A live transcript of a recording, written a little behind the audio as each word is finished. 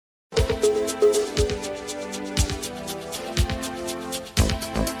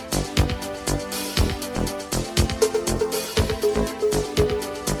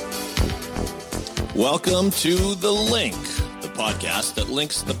welcome to The Link, the podcast that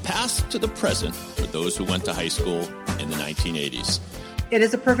links the past to the present for those who went to high school in the 1980s. It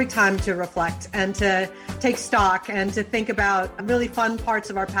is a perfect time to reflect and to take stock and to think about really fun parts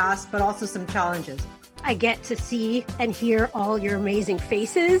of our past, but also some challenges. I get to see and hear all your amazing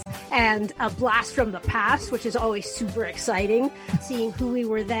faces and a blast from the past, which is always super exciting, seeing who we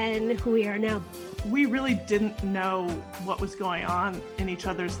were then, who we are now. We really didn't know what was going on in each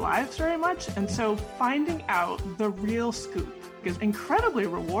other's lives very much. And so finding out the real scoop is incredibly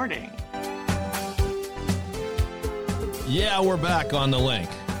rewarding. Yeah, we're back on The Link.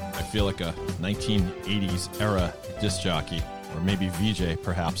 I feel like a 1980s era disc jockey, or maybe VJ,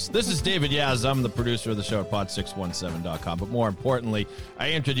 perhaps. This is David Yaz. I'm the producer of the show at pod617.com. But more importantly,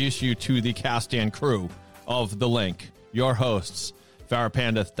 I introduce you to the cast and crew of The Link, your hosts, Farrah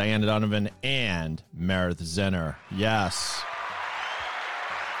Pandith, Diana Donovan, and Meredith Zenner. Yes.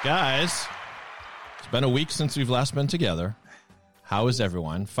 Guys, it's been a week since we've last been together. How is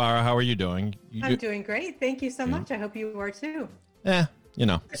everyone? Farrah, how are you doing? I'm doing great. Thank you so much. I hope you are too.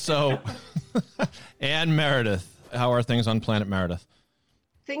 So, and Meredith, how are things on Planet Meredith?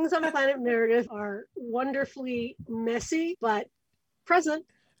 Things on Planet Meredith are wonderfully messy, but present.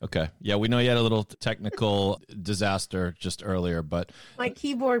 Okay. Yeah, we know you had a little technical disaster just earlier, but... My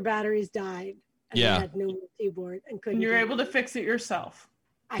keyboard batteries died. And I had no more keyboard and couldn't. And you were able to fix it yourself.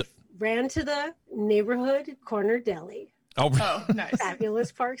 I ran to the neighborhood corner deli. Oh, nice.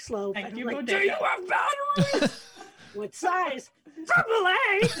 Fabulous Park Slope. Thank you, do you have batteries? What size?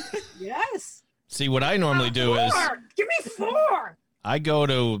 AAA. Yes. See, what I normally do is... Give me 4. I go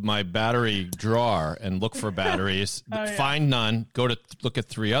to my battery drawer and look for batteries, find none, go to look at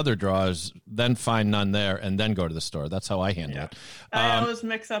 3 other drawers, then find none there, and then go to the store. That's how I handle it. I always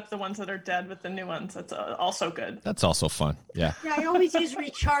mix up the ones that are dead with the new ones. That's also good. That's also fun. Yeah. Yeah, I always use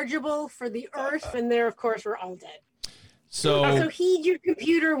rechargeable for the earth, and there, of course, we're all dead. So heed your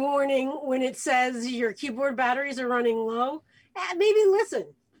computer warning when it says your keyboard batteries are running low. Maybe listen.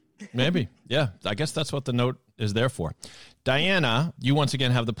 Maybe. Yeah. I guess that's what the note is there for. Diana, you once again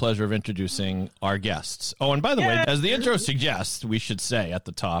have the pleasure of introducing our guests. Oh, and by the way, as the intro suggests, we should say at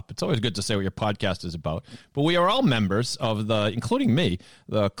the top, it's always good to say what your podcast is about. But we are all members of including me,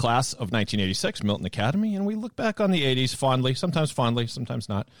 the class of 1986, Milton Academy, and we look back on the 80s fondly, sometimes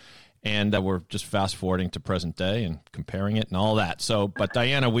not. And we're just fast forwarding to present day and comparing it and all that. So, but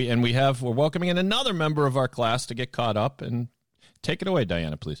Diana, we're welcoming in another member of our class to get caught up, and take it away,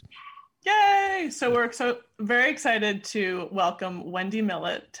 Diana, please. Yay! So we're very excited to welcome Wendy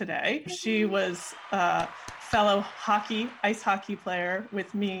Millet today. She was a fellow ice hockey player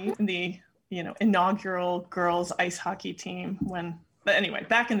with me in the inaugural girls ice hockey team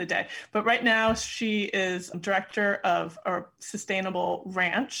back in the day. But right now she is director of a sustainable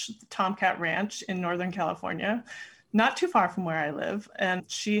ranch, Tomcat Ranch in Northern California, not too far from where I live. And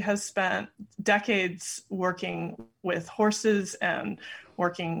she has spent decades working with horses and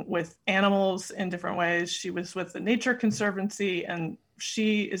working with animals in different ways. She was with the Nature Conservancy, and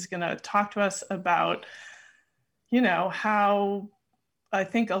she is going to talk to us about, how I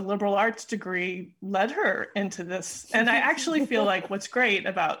think a liberal arts degree led her into this. And I actually feel like what's great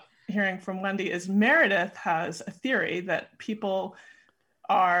about hearing from Wendy is Meredith has a theory that people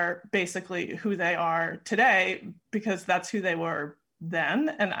are basically who they are today because that's who they were then.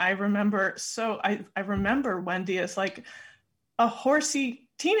 And I remember Wendy as like a horsey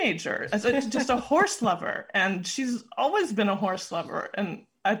teenager, as just a horse lover. And she's always been a horse lover. And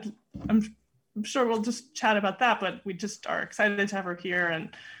I'm sure we'll just chat about that, but we just are excited to have her here and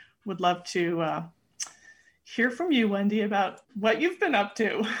would love to hear from you, Wendy, about what you've been up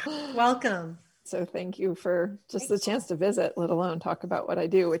to. Welcome. So thank you for just the chance to visit, let alone talk about what I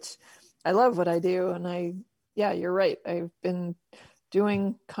do, which I love what I do. And you're right. I've been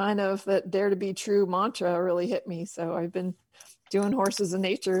doing kind of that dare to be true mantra really hit me. So I've been doing horses and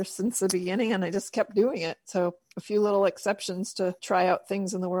nature since the beginning, and I just kept doing it. So a few little exceptions to try out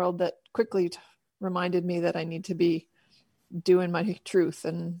things in the world that quickly reminded me that I need to be doing my truth.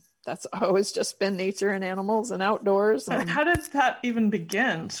 And that's always just been nature and animals and outdoors. And how did that even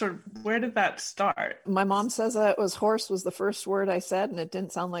begin? Sort of, where did that start? My mom says that horse was the first word I said, and it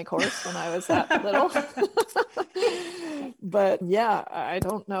didn't sound like horse when I was that little. But yeah, I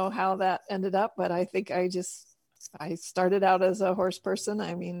don't know how that ended up, but I think I started out as a horse person.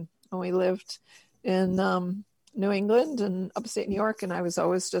 I mean, when we lived in New England and upstate New York, and I was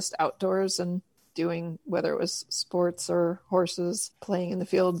always just outdoors and doing, whether it was sports or horses, playing in the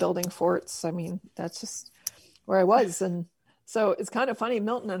field, building forts. I mean, that's just where I was. And So it's kind of funny.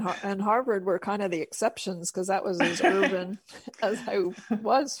 Milton and Harvard were kind of the exceptions because that was as urban as I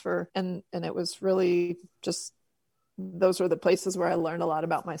was and it was really just, those were the places where I learned a lot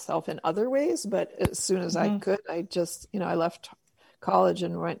about myself in other ways. But as soon as I could, I just, I left college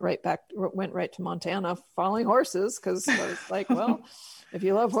and went right to Montana following horses. Cause I was like, well, if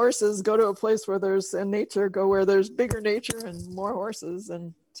you love horses, go to a place where there's nature, go where there's bigger nature and more horses.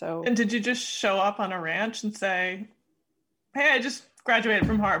 And did you just show up on a ranch and say, hey, I just graduated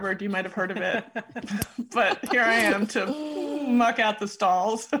from Harvard. You might have heard of it, but here I am to muck out the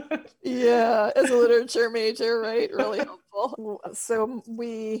stalls. Yeah, as a literature major, right? Really helpful. So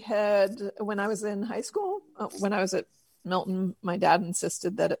when I was in high school, when I was at Milton, my dad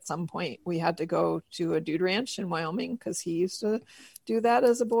insisted that at some point we had to go to a dude ranch in Wyoming because he used to do that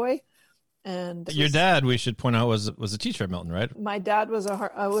as a boy. And your dad, we should point out, was a teacher at Milton, right? My dad was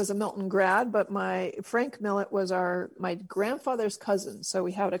a Milton grad, but Frank Millet was my grandfather's cousin. So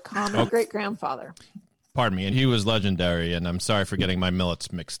we had a common great grandfather. Pardon me. And he was legendary. And I'm sorry for getting my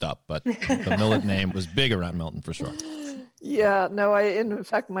Millets mixed up, but the Millet name was big around Milton for sure. Yeah, no, in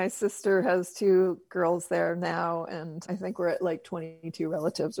fact, my sister has 2 girls there now. And I think we're at like 22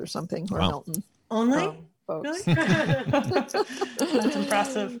 relatives or something who are Milton. Only? Folks. Really? That's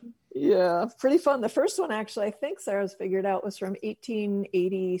impressive. Yeah, pretty fun. The first one, actually, I think Sarah's figured out, was from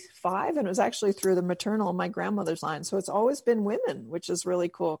 1885, and it was actually through the maternal, my grandmother's line. So it's always been women, which is really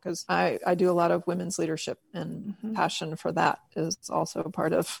cool because I do a lot of women's leadership, and passion for that is also a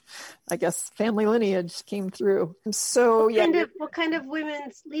part of, I guess, family lineage came through. So What kind of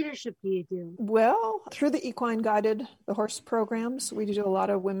women's leadership do you do? Well, through the equine guided, the horse programs, we do a lot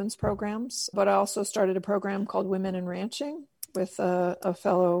of women's programs, but I also started a program called Women in Ranching with a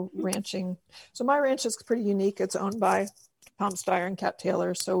fellow ranching. So my ranch is pretty unique. It's owned by Tom Steyer and Kat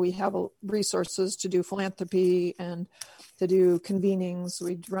Taylor. So we have resources to do philanthropy and to do convenings.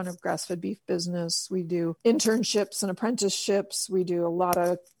 We run a grass-fed beef business. We do internships and apprenticeships. We do a lot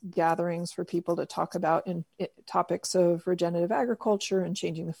of gatherings for people to talk about topics of regenerative agriculture and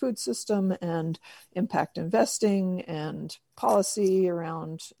changing the food system and impact investing and policy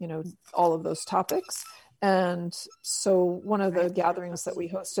around, all of those topics. And so one of the gatherings that we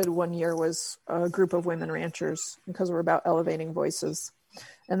hosted one year was a group of women ranchers, because we're about elevating voices.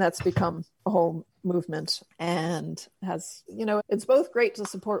 And that's become a whole movement, and has, it's both great to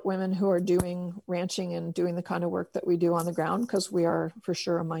support women who are doing ranching and doing the kind of work that we do on the ground, because we are for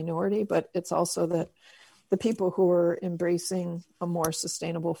sure a minority, but it's also that the people who are embracing a more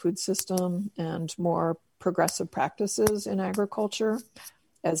sustainable food system and more progressive practices in agriculture,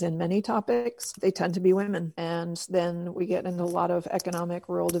 as in many topics, they tend to be women. And then we get into a lot of economic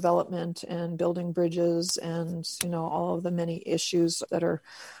rural development and building bridges and, all of the many issues that are,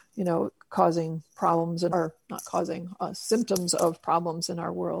 causing problems or not causing symptoms of problems in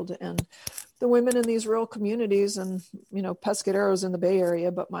our world. And the women in these rural communities, and, Pescadero's in the Bay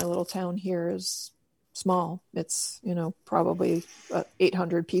Area, but my little town here is small. It's, probably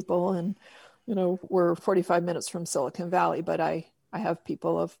 800 people, and, we're 45 minutes from Silicon Valley, but I have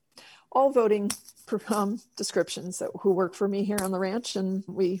people of all voting descriptions who work for me here on the ranch, and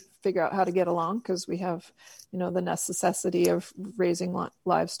we figure out how to get along because we have, the necessity of raising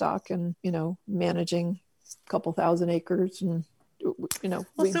livestock and, managing a couple thousand acres. And,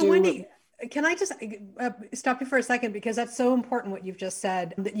 Wendy, can I just stop you for a second? Because that's so important what you've just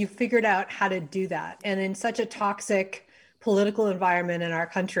said, that you figured out how to do that. And in such a toxic political environment in our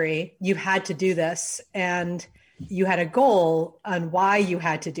country, you had to do this. And you had a goal on why you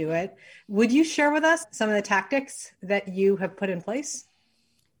had to do it. Would you share with us some of the tactics that you have put in place?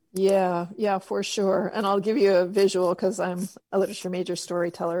 Yeah, for sure. And I'll give you a visual because I'm a literature major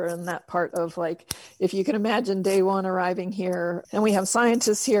storyteller, and that part of, like, if you can imagine day one arriving here, and we have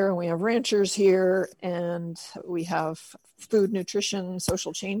scientists here, and we have ranchers here, and we have food, nutrition,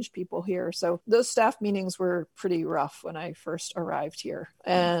 social change people here. So those staff meetings were pretty rough when I first arrived here.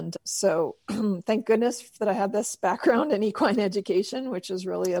 And so thank goodness that I had this background in equine education, which is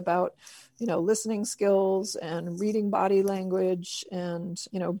really about, listening skills and reading body language and,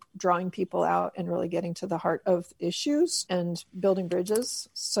 drawing people out and really getting to the heart of issues and building bridges.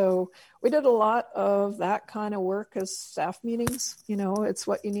 So we did a lot of that kind of work as staff meetings. It's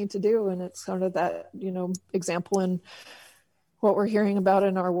what you need to do. And it's kind of that, example in what we're hearing about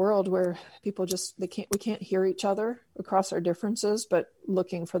in our world, where people we can't hear each other across our differences, but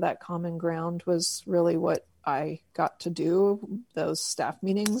looking for that common ground was really what I got to do. Those staff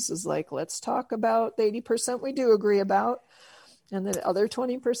meetings is like, let's talk about the 80% we do agree about. And the other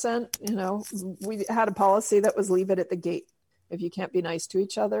 20%, we had a policy that was leave it at the gate. If you can't be nice to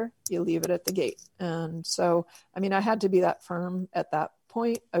each other, you leave it at the gate. And so, I mean, I had to be that firm at that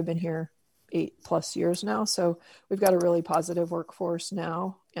point. I've been here 8+ years now. So we've got a really positive workforce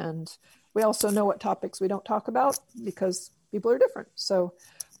now. And we also know what topics we don't talk about because people are different. So,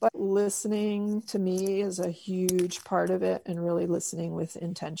 but listening to me is a huge part of it, and really listening with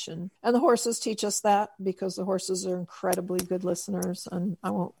intention. And the horses teach us that, because the horses are incredibly good listeners. And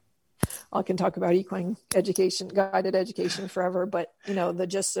I can talk about equine education, guided education forever, but the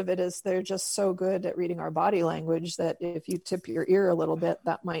gist of it is they're just so good at reading our body language that if you tip your ear a little bit,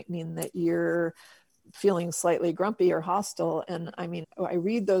 that might mean that you're feeling slightly grumpy or hostile. And I mean, I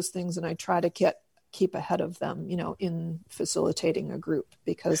read those things and I try to keep ahead of them, in facilitating a group,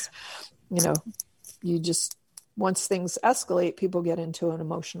 because, you just, once things escalate, people get into an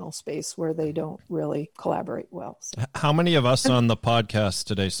emotional space where they don't really collaborate well. So. How many of us on the podcast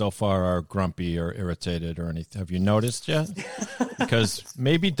today so far are grumpy or irritated or anything? Have you noticed yet? Because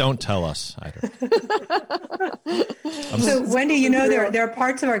maybe don't tell us either. So Wendy, there are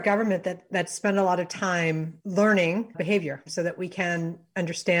parts of our government that spend a lot of time learning behavior so that we can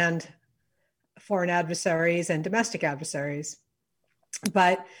understand foreign adversaries and domestic adversaries.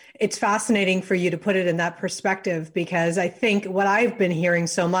 But it's fascinating for you to put it in that perspective, because I think what I've been hearing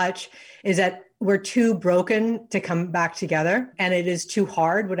so much is that we're too broken to come back together, and it is too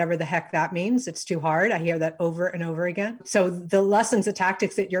hard, whatever the heck that means. It's too hard. I hear that over and over again. So the lessons, the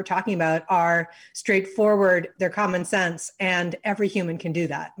tactics that you're talking about are straightforward, they're common sense, and every human can do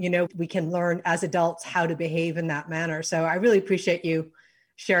that. We can learn as adults how to behave in that manner. So I really appreciate you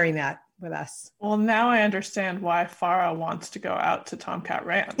sharing that with us. Well, now I understand why Farah wants to go out to Tomcat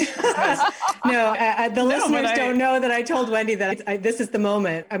Ranch. The listeners don't know that I told Wendy that this is the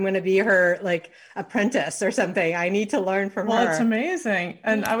moment. I'm going to be her apprentice or something. I need to learn from her. Well, it's amazing.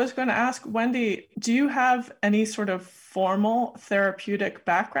 And I was going to ask, Wendy, do you have any sort of formal therapeutic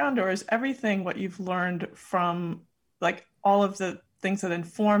background, or is everything what you've learned from all of the things that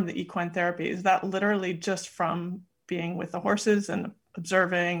inform the equine therapy, is that literally just from being with the horses and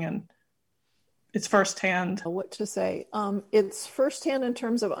observing, and it's firsthand? What to say? It's firsthand in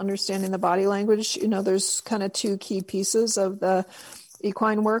terms of understanding the body language. There's kind of two key pieces of the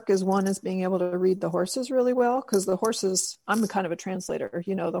equine work. One is being able to read the horses really well, because the horses, I'm kind of a translator.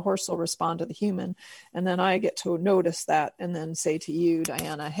 The horse will respond to the human, and then I get to notice that and then say to you,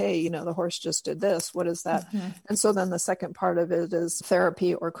 Diana, hey, the horse just did this. What is that? Mm-hmm. And so then the second part of it is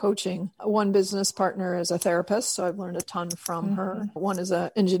therapy or coaching. One business partner is a therapist, so I've learned a ton from her. One is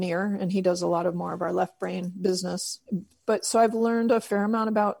an engineer, and he does a lot of more of our left brain business. But so I've learned a fair amount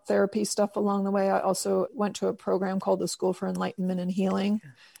about therapy stuff along the way. I also went to a program called the School for Enlightenment and Healing,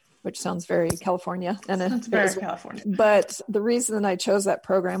 which sounds very California. It's very California. But the reason I chose that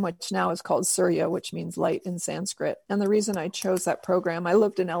program, which now is called Surya, which means light in Sanskrit. And the reason I chose that program, I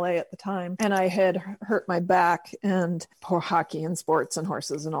lived in LA at the time, and I had hurt my back, and poor hockey and sports and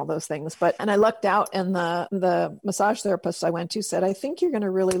horses and all those things. And I lucked out, and the massage therapist I went to said, I think you're going to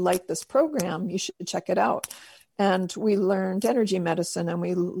really like this program. You should check it out. And we learned energy medicine, and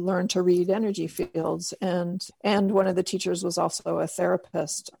we learned to read energy fields. And one of the teachers was also a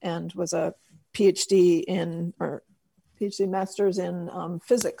therapist and was a PhD master's in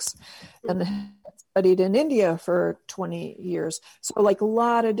physics, and studied in India for 20 years. So a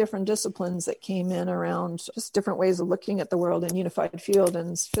lot of different disciplines that came in around just different ways of looking at the world and unified field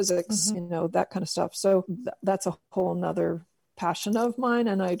and physics, that kind of stuff. So that's a whole nother passion of mine,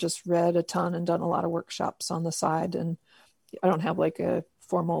 and I just read a ton and done a lot of workshops on the side. And I don't have a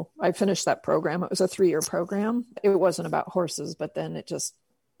formal, I finished that program. It was a 3-year program. It wasn't about horses, but then it just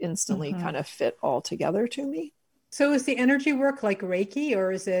instantly kind of fit all together to me. So is the energy work like Reiki,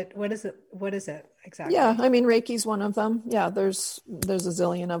 or what is it exactly? Yeah, I mean, Reiki's one of them. Yeah, there's a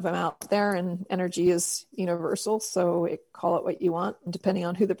zillion of them out there, and energy is universal. So call it what you want, depending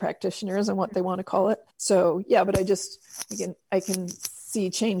on who the practitioner is and what they want to call it. So yeah, but I can see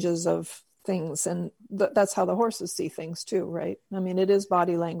changes of things, and that's how the horses see things too, right? I mean, it is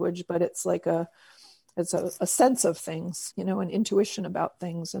body language, but it's it's a sense of things, an intuition about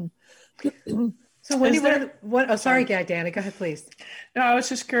things. And so Wendy, sorry, Diana, go ahead, please. No, I was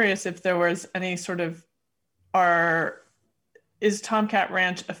just curious if there was any sort of, is Tomcat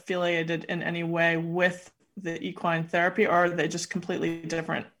Ranch affiliated in any way with the equine therapy, or are they just completely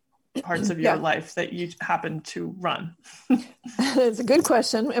different parts of your life that you happen to run? It's a good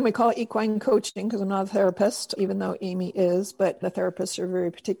question. And we call it equine coaching because I'm not a therapist, even though Amy is, but the therapists are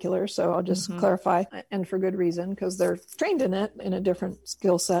very particular. So I'll just clarify, and for good reason, because they're trained in it in a different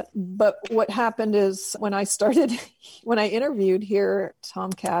skill set. But what happened is when I interviewed here at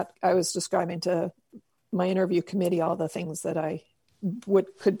Tomcat, I was describing to my interview committee all the things that I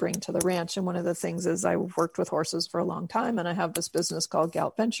could bring to the ranch. And one of the things is I've worked with horses for a long time, and I have this business called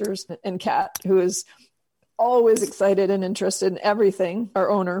Gallup Ventures. And Kat, who is always excited and interested in everything, our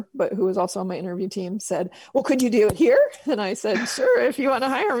owner, but who was also on my interview team, said, well, could you do it here? And I said, sure, if you want to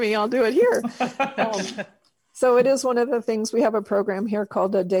hire me, I'll do it here. So it is one of the things. We have a program here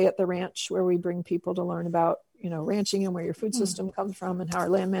called A Day at the Ranch, where we bring people to learn about, ranching and where your food system comes from and how our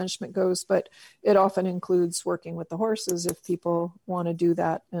land management goes. But it often includes working with the horses if people want to do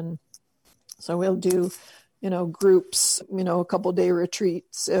that. And so we'll do, groups, a couple day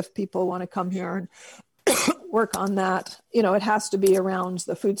retreats if people want to come here and work on that. It has to be around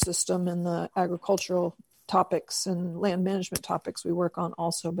the food system and the agricultural topics and land management topics we work on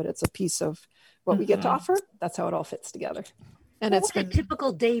also, but it's a piece of what we get to offer. That's how it all fits together. And what would a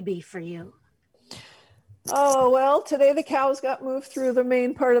typical day be for you? Oh, well, today the cows got moved through the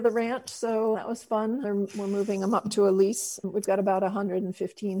main part of the ranch, so that was fun. We're moving them up to a lease. We've got about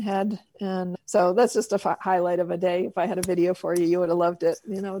 115 head, and so that's just a highlight of a day. If I had a video for you, you would have loved it.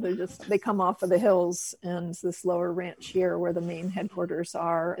 They come off of the hills, and this lower ranch here where the main headquarters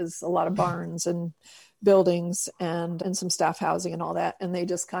are is a lot of barns and buildings and some staff housing and all that. And they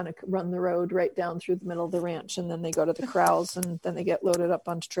just kind of run the road right down through the middle of the ranch. And then they go to the corrals, and then they get loaded up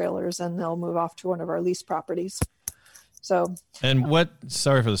onto trailers, and they'll move off to one of our lease properties. So, and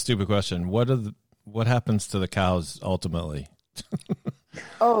sorry for the stupid question. What happens to the cows ultimately?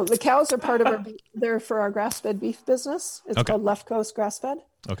 Oh, the cows are part of they're for our grass-fed beef business. It's called Left Coast Grass-Fed.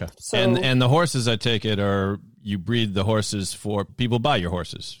 Okay. So, and the horses, I take it, you breed the horses for people buy your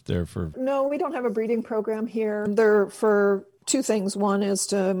horses. They're for... No, we don't have a breeding program here. They're for two things. One is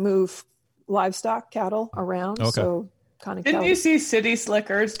to move livestock, cattle around. Okay. So kind of. Didn't you see City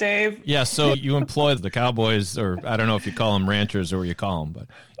Slickers, Dave? Yeah. So you employ the cowboys, or I don't know if you call them ranchers or what you call them, but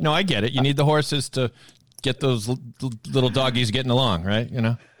no, I get it. You need the horses to get those little doggies getting along, right?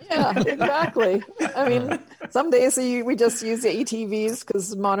 Yeah, exactly. I mean, some days we just use the ATVs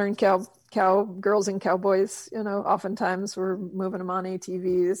because modern cowgirls and cowboys, oftentimes we're moving them on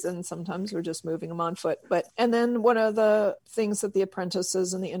ATVs, and sometimes we're just moving them on foot. And then one of the things that the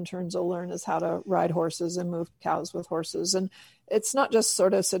apprentices and the interns will learn is how to ride horses and move cows with horses. And it's not just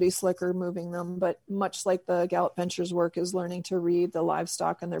sort of City Slicker moving them, but much like the Gallup Ventures work is learning to read the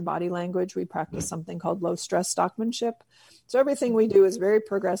livestock and their body language. We practice something called low stress stockmanship. So everything we do is very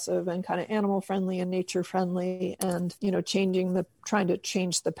progressive and kind of animal friendly and nature friendly, and, trying to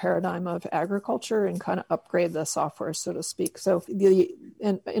change the paradigm of agriculture and kind of upgrade the software, so to speak. So the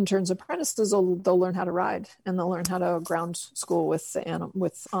interns apprentices, they'll learn how to ride, and they'll learn how to ground school with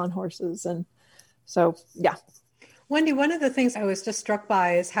on horses. And so, yeah. Wendy, one of the things I was just struck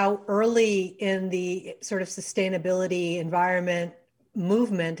by is how early in the sort of sustainability environment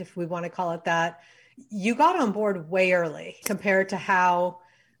movement, if we want to call it that, you got on board way early compared to how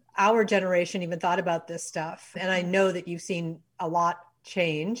our generation even thought about this stuff. And I know that you've seen a lot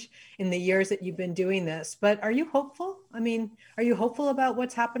change in the years that you've been doing this, but are you hopeful? I mean, are you hopeful about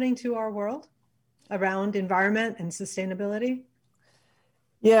what's happening to our world around environment and sustainability?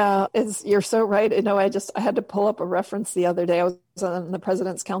 Yeah, you're so right. I had to pull up a reference the other day. I was on the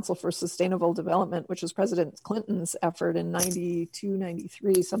President's Council for Sustainable Development, which was President Clinton's effort in 92,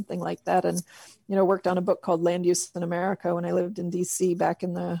 93, something like that. And, worked on a book called Land Use in America when I lived in DC back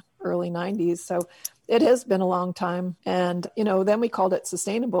in the early 90s. So it has been a long time. And, then we called it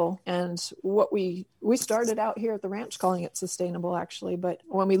sustainable. And what we started out here at the ranch calling it sustainable, actually. But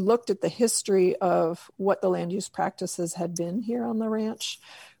when we looked at the history of what the land use practices had been here on the ranch,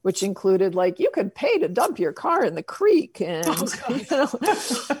 which included you could pay to dump your car in the creek. And,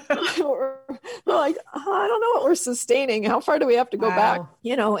 we're like, I don't know what we're sustaining. How far do we have to go back?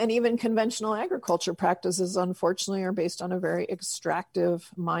 And even conventional agriculture practices, unfortunately, are based on a very extractive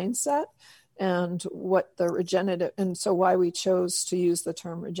mindset. And what the regenerative, and so why we chose to use the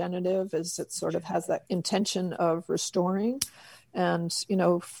term regenerative is it sort of has that intention of restoring. And,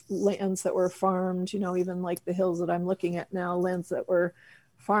 lands that were farmed, even like the hills that I'm looking at now, lands that were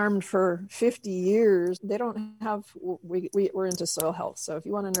farmed for 50 years, they don't have, we're into soil health. So if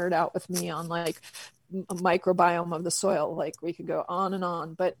you want to nerd out with me on a microbiome of the soil, we could go on and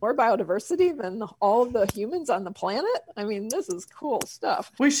on, but more biodiversity than all of the humans on the planet. I mean, this is cool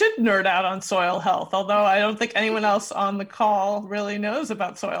stuff. We should nerd out on soil health, although I don't think anyone else on the call really knows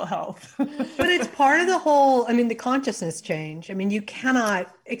about soil health. But it's part of the whole, the consciousness change. You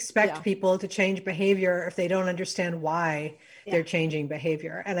cannot expect people to change behavior if they don't understand why they're changing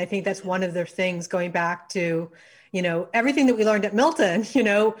behavior. And I think that's one of the things going back to, everything that we learned at Milton,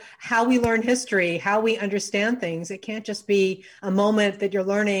 how we learn history, how we understand things. It can't just be a moment that you're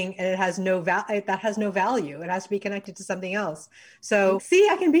learning and it has no value. It has to be connected to something else. So see,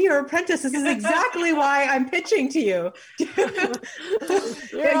 I can be your apprentice. This is exactly why I'm pitching to you. You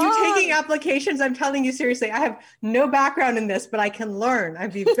taking applications? I'm telling you seriously, I have no background in this, but I can learn.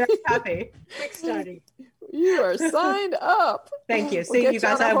 I'd be very happy. Quick study. You are signed up. Thank you. See, you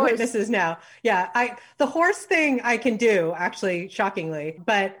guys have witnesses now. Yeah, the horse thing I can do, actually, shockingly,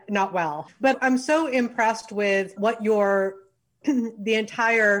 but not well. But I'm so impressed with what your own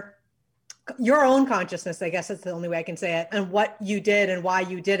consciousness, I guess that's the only way I can say it, and what you did and why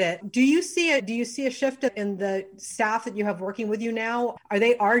you did it. Do you see it? Do you see a shift in the staff that you have working with you now? Are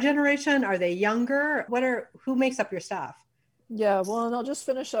they our generation? Are they younger? Who makes up your staff? Yeah, well, and I'll just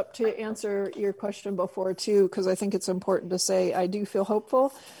finish up to answer your question before too, because I think it's important to say I do feel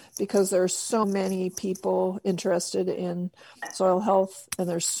hopeful because there's so many people interested in soil health, and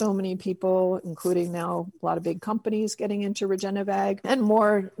there's so many people, including now a lot of big companies, getting into regenerative ag and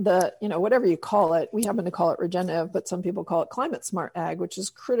more whatever you call it. We happen to call it regenerative, but some people call it climate smart ag, which is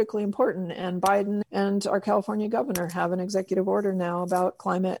critically important. And Biden and our California governor have an executive order now about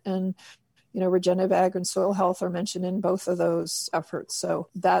climate, and regenerative ag and soil health are mentioned in both of those efforts. So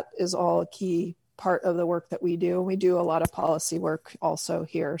that is all a key part of the work that we do. And we do a lot of policy work also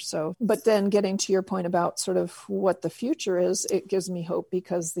here. So, but then getting to your point about sort of what the future is, it gives me hope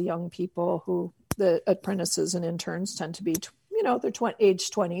because the young people the apprentices and interns tend to be, they're age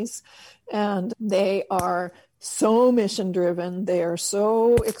 20s, and they are so mission driven. They are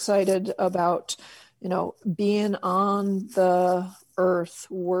so excited about, being on the earth,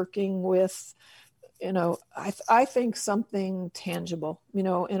 working with, I think something tangible, in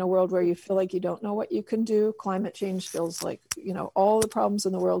a world where you feel like you don't know what you can do. Climate change feels like, all the problems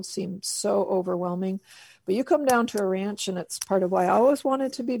in the world seem so overwhelming, but you come down to a ranch, and it's part of why I always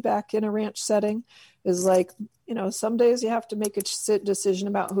wanted to be back in a ranch setting, is like, some days you have to make a decision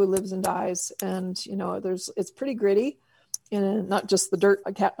about who lives and dies. And, it's pretty gritty. And not just the dirt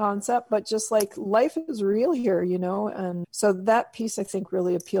concept, but just like life is real here, and so that piece I think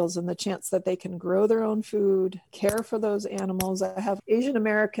really appeals, and the chance that they can grow their own food, care for those animals. I have Asian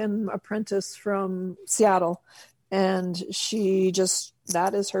American apprentice from Seattle, and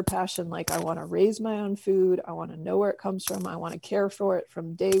that is her passion. Like, I want to raise my own food. I want to know where it comes from. I want to care for it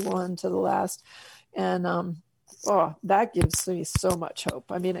from day one to the last. And, that gives me so much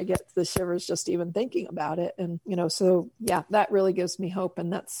hope. I mean, I get the shivers just even thinking about it. And, so yeah, that really gives me hope.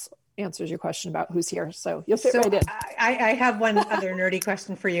 And that's answers your question about who's here. So you'll fit right in. I have one other nerdy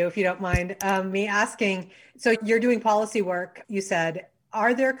question for you, if you don't mind me asking. So you're doing policy work, you said.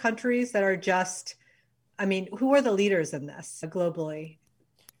 Are there countries that are who are the leaders in this globally?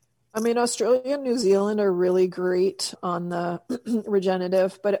 Australia and New Zealand are really great on the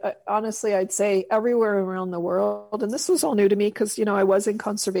regenerative, but honestly, I'd say everywhere around the world, and this was all new to me because, I was in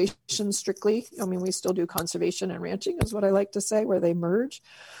conservation strictly. We still do conservation and ranching is what I like to say, where they merge.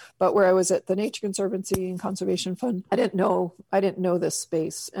 But where I was at the Nature Conservancy and Conservation Fund, I didn't know this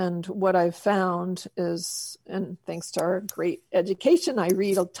space. And what I've found is, and thanks to our great education, I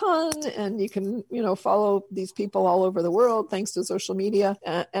read a ton, and you can, follow these people all over the world, thanks to social media.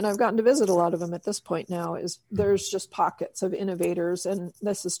 And I've gotten to visit a lot of them at this point now, is there's just pockets of innovators. And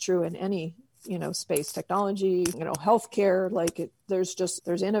this is true in any, space technology, healthcare,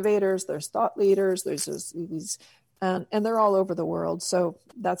 there's innovators, there's thought leaders, there's these, and they're all over the world. So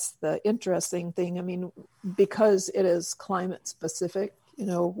that's the interesting thing. Because it is climate specific,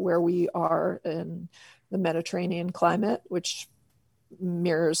 where we are in the Mediterranean climate, which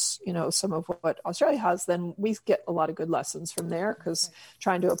mirrors, some of what Australia has, then we get a lot of good lessons from there, because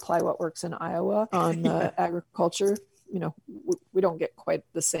trying to apply what works in Iowa on agriculture, we don't get quite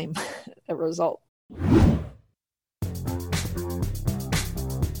the same result.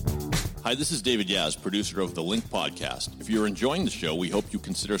 Hi, this is David Yaz, producer of the Link Podcast. If you're enjoying the show, we hope you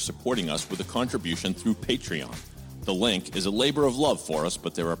consider supporting us with a contribution through Patreon. The Link is a labor of love for us,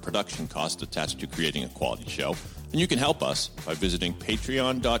 but there are production costs attached to creating a quality show. And you can help us by visiting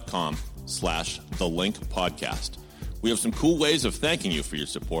patreon.com/thelinkpodcast. We have some cool ways of thanking you for your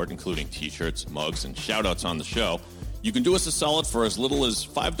support, including t-shirts, mugs, and shout-outs on the show. You can do us a solid for as little as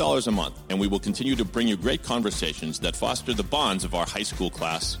 $5 a month, and we will continue to bring you great conversations that foster the bonds of our high school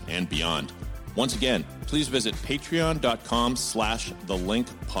class and beyond. Once again, please visit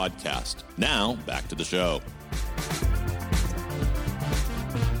patreon.com/thelinkpodcast. Now, back to the show.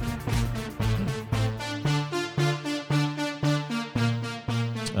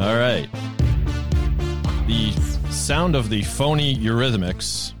 All right. The sound of the phony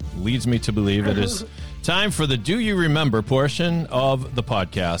eurythmics leads me to believe it is Time for the Do You Remember portion of the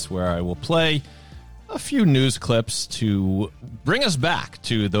podcast, where I will play a few news clips to bring us back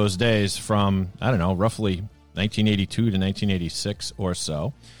to those days from, I don't know, roughly 1982 to 1986 or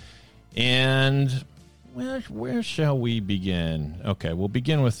so. And where shall we begin? Okay, we'll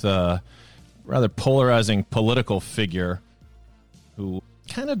begin with a rather polarizing political figure who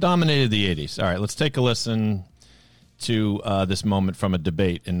kind of dominated the 80s. All right, let's take a listen to this moment from a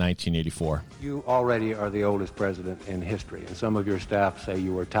debate in 1984. You already are the oldest president in history, and some of your staff say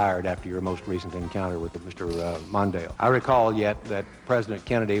you were tired after your most recent encounter with Mr. Mondale. I recall yet that President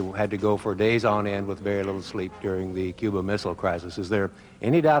Kennedy had to go for days on end with very little sleep during the Cuba Missile Crisis. Is there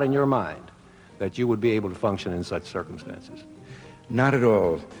any doubt in your mind that you would be able to function in such circumstances? Not at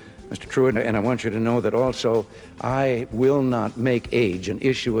all, Mr. Truitt, and I want you to know that also I will not make age an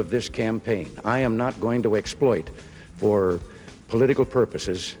issue of this campaign. I am not going to exploit for political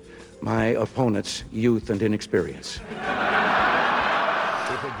purposes my opponent's youth and inexperience.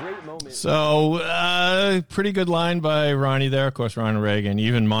 So, pretty good line by Ronnie there. Of course, Ronald Reagan.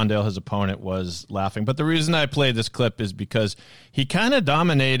 Even Mondale, his opponent, was laughing. But the reason I played this clip is because he kind of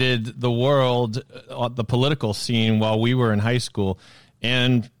dominated the world, the political scene, while we were in high school.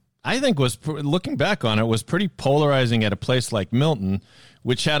 And I think looking back on it, was pretty polarizing at a place like Milton,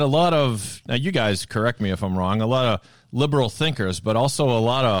 which had a lot of, now you guys correct me if I'm wrong, a lot of liberal thinkers, but also a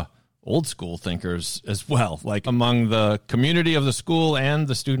lot of old school thinkers as well, like among the community of the school and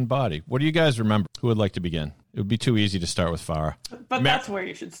the student body. What do you guys remember? Who would like to begin? It would be too easy to start with Farah. But that's where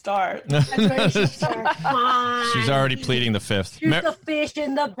you should start. That's where you should start. Come on. She's already pleading the fifth. Shoot the fish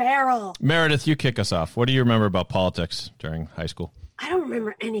in the barrel. Meredith, you kick us off. What do you remember about politics during high school? I don't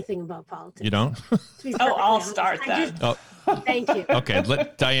remember anything about politics. You don't? I'll start then. Thank you. Okay,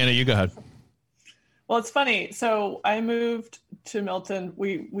 Diana, you go ahead. Well, it's funny. So I moved to Milton.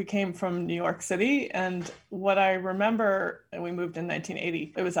 We came from New York City, and what I remember, and we moved in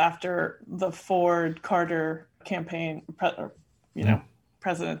 1980. It was after the Ford-Carter campaign,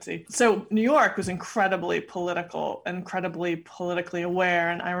 presidency. So New York was incredibly political, incredibly politically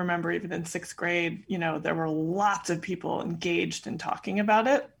aware. And I remember even in sixth grade, there were lots of people engaged in talking about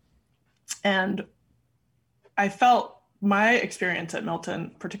it. And I felt my experience at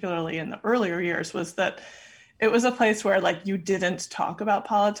Milton, particularly in the earlier years, was that it was a place where you didn't talk about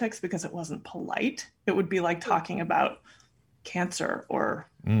politics because it wasn't polite. It would be like talking about cancer or,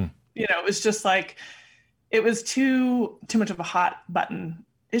 it was just it was too much of a hot button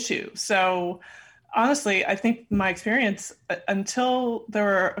issue. So honestly, I think my experience, until there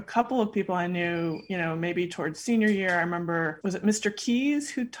were a couple of people I knew, maybe towards senior year, I remember, was it Mr. Keyes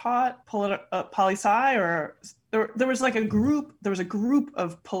who taught poli-sci, or there was a group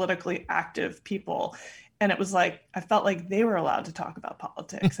of politically active people. And it was I felt like they were allowed to talk about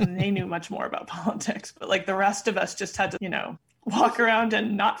politics and they knew much more about politics. But the rest of us just had to, walk around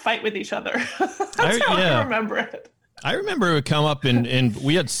and not fight with each other. That's how I remember it. I remember it would come up in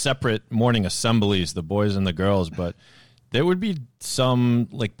we had separate morning assemblies, the boys and the girls, but there would be some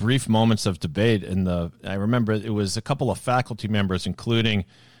brief moments of debate I remember it was a couple of faculty members, including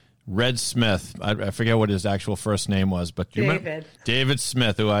Red Smith. I forget what his actual first name was, but you remember David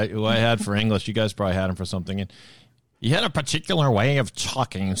Smith, who I had for English. You guys probably had him for something. And he had a particular way of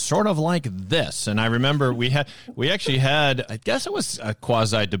talking, sort of like this. And I remember we actually had, I guess it was a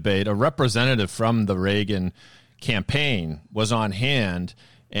quasi debate, a representative from the Reagan campaign was on hand.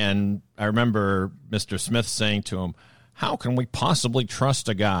 And I remember Mr. Smith saying to him, "How can we possibly trust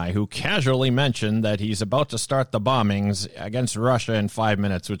a guy who casually mentioned that he's about to start the bombings against Russia in 5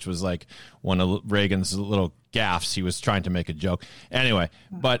 minutes," which was one of Reagan's little gaffes. He was trying to make a joke. Anyway,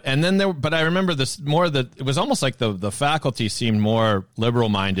 but I remember this more that it was almost like the faculty seemed more liberal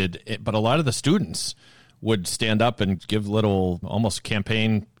minded, but a lot of the students would stand up and give little almost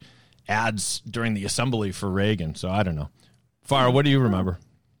campaign ads during the assembly for Reagan. So I don't know. Farah, what do you remember?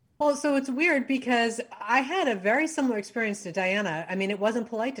 Well, so it's weird because I had a very similar experience to Diana. I mean, it wasn't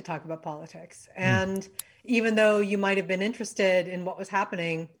polite to talk about politics. And even though you might have been interested in what was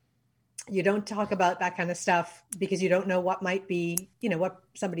happening, you don't talk about that kind of stuff because you don't know what might be, what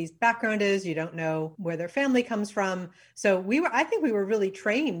somebody's background is. You don't know where their family comes from. So I think we were really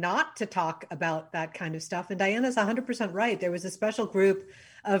trained not to talk about that kind of stuff. And Diana's 100% right. There was a special group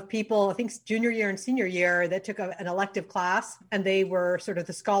of people, I think junior year and senior year, that took an elective class, and they were sort of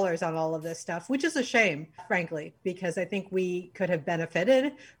the scholars on all of this stuff, which is a shame, frankly, because I think we could have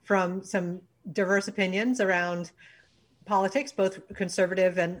benefited from some diverse opinions around politics, both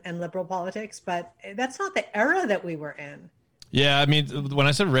conservative and liberal politics, but that's not the era that we were in. Yeah, I mean, when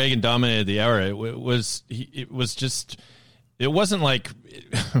I said Reagan dominated the era, it was it wasn't like,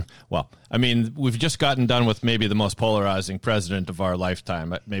 well, I mean, we've just gotten done with maybe the most polarizing president of our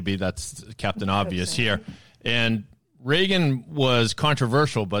lifetime. Maybe that's Captain Obvious here. And Reagan was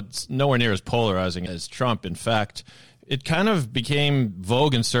controversial, but nowhere near as polarizing as Trump. In fact, it kind of became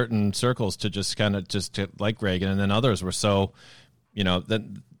vogue in certain circles to just to like Reagan, and then others were so,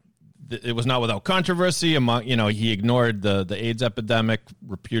 that it was not without controversy. Among he ignored the AIDS epidemic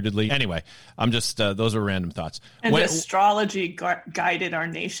reputedly. Anyway, I'm just those are random thoughts. And astrology guided our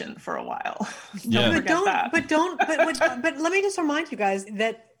nation for a while. Yeah, but let me just remind you guys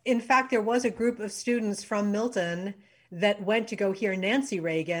that in fact there was a group of students from Milton that went to go hear Nancy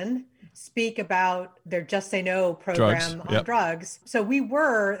Reagan speak about their Just Say No program on drugs. So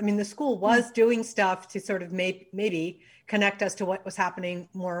the school was doing stuff to sort of maybe connect us to what was happening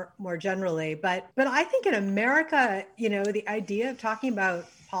more generally. But I think in America, the idea of talking about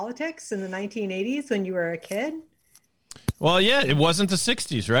politics in the 1980s when you were a kid. Well, yeah, it wasn't the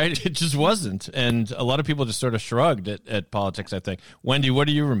 60s, right? It just wasn't. And a lot of people just sort of shrugged at politics, I think. Wendy, what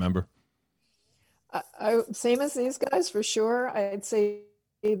do you remember? Same as these guys, for sure. I'd say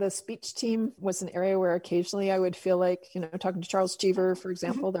the speech team was an area where occasionally I would feel like, talking to Charles Cheever, for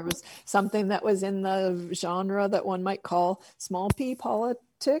example, there was something that was in the genre that one might call small p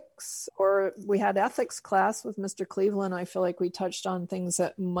politics. Or we had ethics class with Mr. Cleveland. I feel like we touched on things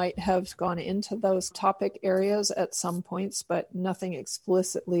that might have gone into those topic areas at some points, but nothing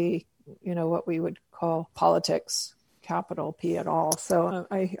explicitly, what we would call politics. Capital P at all. So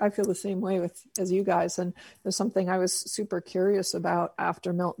I feel the same way as you guys. And there's something I was super curious about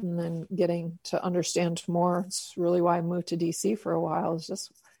after Milton and getting to understand more. It's really why I moved to DC for a while. It's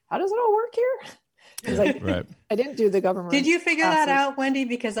just, how does it all work here? Because I didn't do the government. Did you figure that out, Wendy?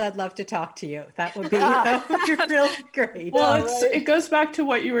 Because I'd love to talk to you. That would be really great. Well, it goes back to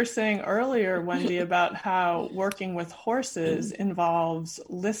what you were saying earlier, Wendy, about how working with horses involves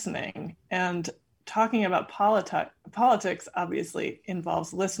listening, and talking about politics obviously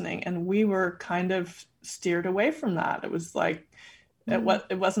involves listening, and we were kind of steered away from that. It was like it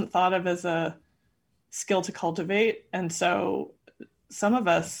wasn't thought of as a skill to cultivate, and so some of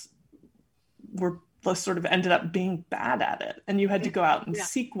us sort of ended up being bad at it, and you had to go out and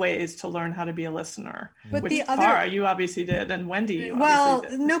seek ways to learn how to be a listener. But which Tara, you obviously did, and Wendy, you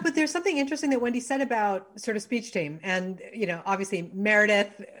obviously did. No, but there's something interesting that Wendy said about sort of speech team, and obviously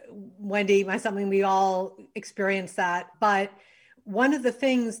Meredith, Wendy, something we all experienced that. But one of the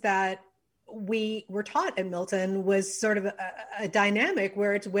things that we were taught at Milton was sort of a dynamic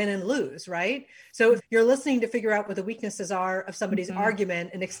where it's win and lose, right? So if you're listening to figure out what the weaknesses are of somebody's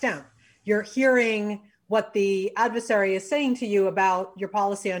argument and extent. You're hearing what the adversary is saying to you about your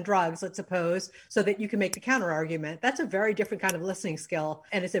policy on drugs, let's suppose, so that you can make the counter argument. That's a very different kind of listening skill.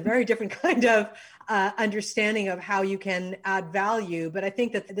 And it's a very different kind of understanding of how you can add value. But I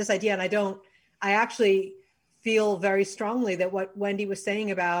think that this idea, and I actually feel very strongly that what Wendy was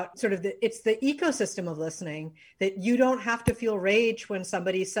saying about sort of it's the ecosystem of listening, that you don't have to feel rage when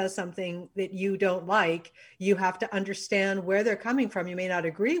somebody says something that you don't like. You have to understand where they're coming from. You may not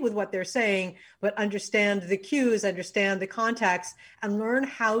agree with what they're saying, but understand the cues, understand the context, and learn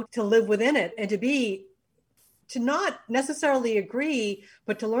how to live within it, and to not necessarily agree,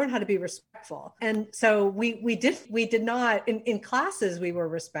 but to learn how to be respectful. And so we did not, in classes, we were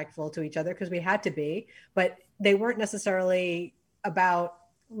respectful to each other because we had to be, but they weren't necessarily about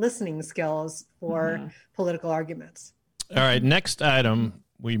listening skills for political arguments. All right, next item,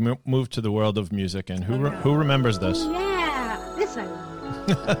 we move to the world of music. And who remembers this? Yeah, this one.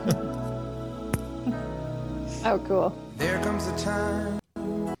 Oh, cool. There comes a time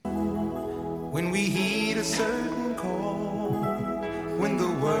when we heed a certain call, when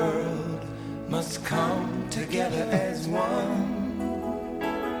the world must come together as one.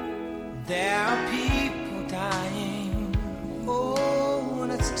 There are people dying. Oh,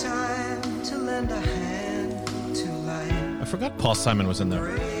 when it's time to lend a hand to life. I forgot Paul Simon was in there.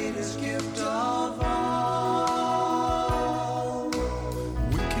 Greatest gift of all.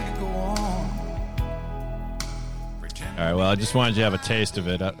 We can't go on. All right, well, I just wanted you to have a taste of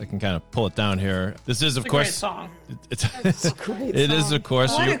it. I can kind of pull it down here. This is, of course, great song. It's a great song. It is, of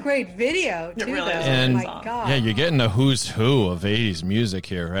course. What a great video, too. It really is. And, oh my God. Yeah, you're getting a who's who of 80s music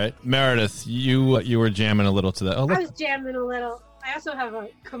here, right? Meredith, you were jamming a little to that. Oh, look. I was jamming a little. I also have a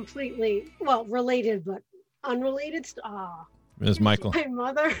completely, related but unrelated. Ms. Michael. My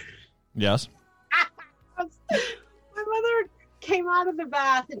mother. Yes? My mother came out of the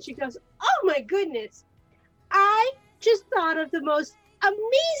bath and she goes, "Oh my goodness, I just thought of the most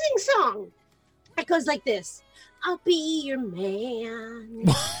amazing song." It goes like this. I'll be your man.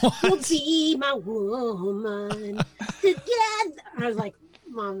 You'll be my woman. Together. I was like,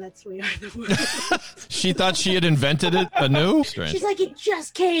 Mom, that's weird. She thought she had invented it anew? Strange. She's like, it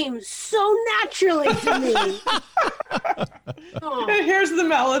just came so naturally to me. Oh. Here's the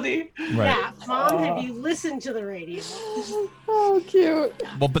melody. Right. Yeah, Mom, have you listened to the radio? Oh, cute.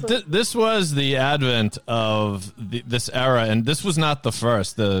 Well, but this was the advent of this era, and this was not the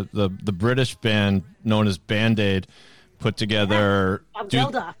first. The British band known as Band-Aid put together... Bob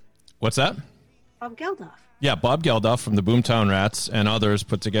Geldof. What's that? Bob Geldof. Yeah, Bob Geldof from the Boomtown Rats and others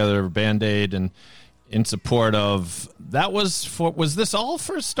put together Band-Aid and in support of that was this all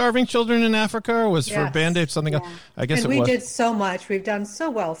for starving children in Africa, or was for Band-Aid something else? I guess and it was. We did so much. We've done so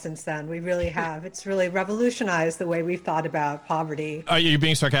well since then. We really have. It's really revolutionized the way we've thought about poverty. Are you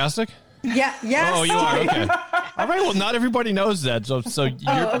being sarcastic? Yeah. Yes. Oh, you are. Okay. All right. Well, not everybody knows that. So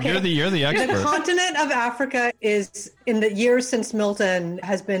you're the expert. The continent of Africa is, in the years since Milton,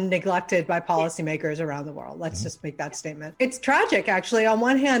 has been neglected by policymakers around the world. Let's just make that statement. It's tragic, actually. On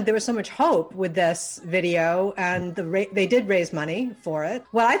one hand, there was so much hope with this video, and they did raise money for it.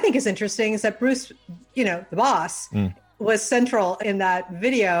 What I think is interesting is that Bruce, the boss, was central in that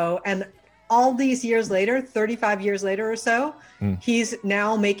video, and all these years later, 35 years later or so, he's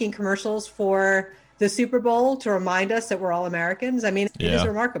now making commercials for the Super Bowl to remind us that we're all Americans. I mean, it is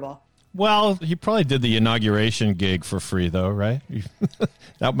remarkable. Well, he probably did the inauguration gig for free, though, right?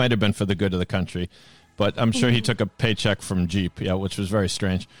 That might have been for the good of the country. But I'm sure he took a paycheck from Jeep, which was very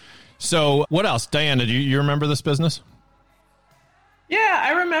strange. So what else? Diana, do you remember this business? Yeah,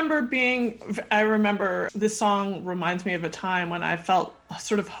 I remember this song reminds me of a time when I felt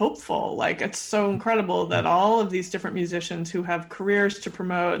sort of hopeful. Like, it's so incredible that all of these different musicians who have careers to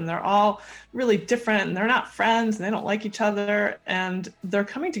promote, and they're all really different, and they're not friends, and they don't like each other, and they're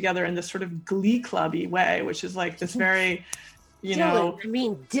coming together in this sort of glee clubby way, which is like this very,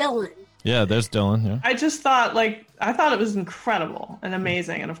 Dylan. Yeah, there's Dylan. Yeah. I just thought, I thought it was incredible and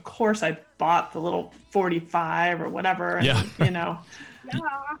amazing. And of course I bought the little 45 or whatever. And,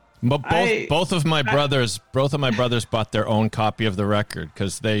 But both of my brothers bought their own copy of the record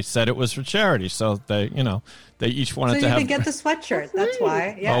because they said it was for charity. So they each wanted to have. So you can get the sweatshirt. That's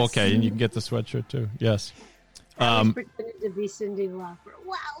why. Yes. Oh, okay, and you can get the sweatshirt too. Yes. I was pretending to be Cyndi Lauper.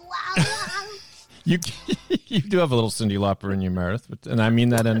 Wow. You do have a little Cyndi Lauper in you, Meredith, and I mean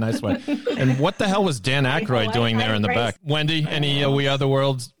that in a nice way. And what the hell was Dan Aykroyd doing there in the back? Wendy, any We Are the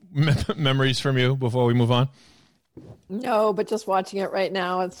World's memories from you before we move on? No, but just watching it right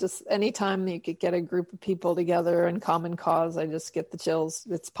now, it's just anytime you could get a group of people together in common cause, I just get the chills.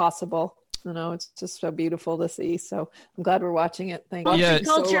 It's possible. It's just so beautiful to see. So I'm glad we're watching it. Thank you. Yeah,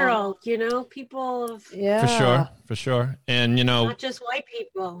 cultural, people. For sure. And, not just white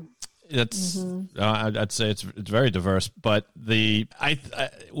people. It's I'd say it's very diverse, but we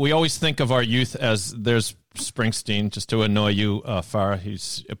always think of our youth as there's Springsteen, just to annoy you, Farah.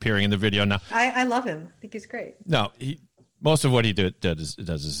 He's appearing in the video now. I love him. I think he's great. No, most of what he did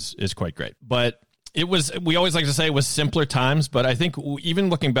is quite great, but we always like to say it was simpler times, but I think even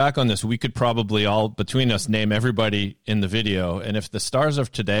looking back on this, we could probably all between us name everybody in the video, and if the stars of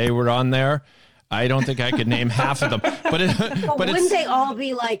today were on there, I don't think I could name half of them, but wouldn't they all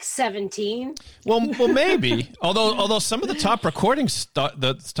be like 17? Well, maybe. Although some of the top recordings,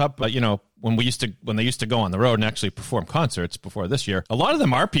 when they used to go on the road and actually perform concerts before this year, a lot of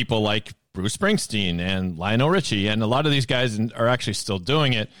them are people like Bruce Springsteen and Lionel Richie, and a lot of these guys are actually still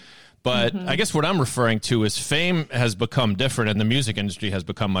doing it. But I guess what I'm referring to is fame has become different, and the music industry has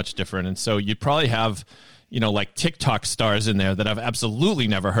become much different, and so you'd probably have like TikTok stars in there that I've absolutely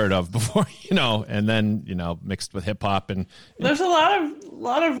never heard of before, and then, mixed with hip hop and there's a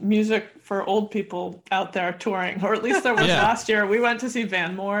lot of music for old people out there touring, or at least there was last year. We went to see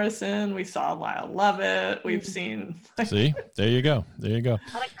Van Morrison. We saw Lyle Lovett. We've seen. See, there you go. A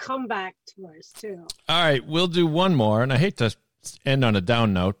lot of comeback tours too. All right. We'll do one more. And I hate to end on a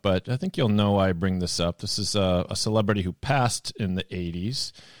down note, but I think you'll know why I bring this up. This is a celebrity who passed in the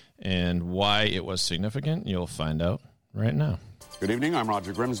 80s. And why it was significant, you'll find out right now. Good evening. I'm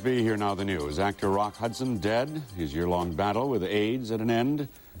Roger Grimsby. Here now the news. Actor Rock Hudson dead. His year-long battle with AIDS at an end.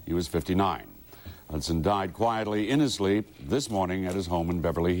 He was 59. Hudson died quietly in his sleep this morning at his home in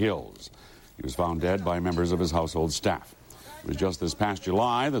Beverly Hills. He was found dead by members of his household staff. It was just this past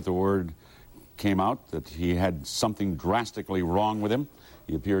July that the word came out that he had something drastically wrong with him.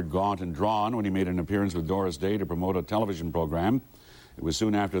 He appeared gaunt and drawn when he made an appearance with Doris Day to promote a television program. It was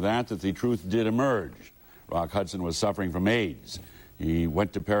soon after that the truth did emerge. Rock Hudson was suffering from AIDS. He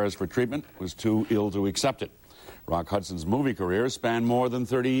went to Paris for treatment, was too ill to accept it. Rock Hudson's movie career spanned more than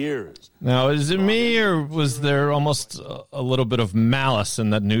 30 years. Now, is it me, or was there almost a little bit of malice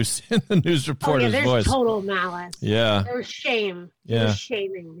in that news in the news reporter's there's voice? Total malice. Yeah. There was shame. Yeah. There was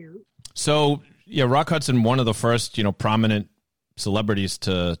shaming him. So, yeah, Rock Hudson, one of the first, prominent celebrities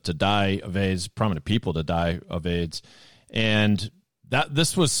to die of AIDS, prominent people to die of AIDS. And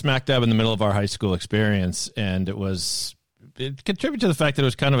this was smack dab in the middle of our high school experience. And it contributed to the fact that it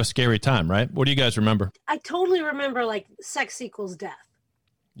was kind of a scary time, right? What do you guys remember? I totally remember sex equals death.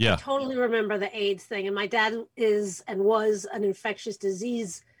 Yeah. I totally remember the AIDS thing. And my dad is and was an infectious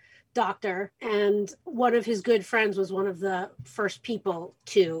disease doctor. And one of his good friends was one of the first people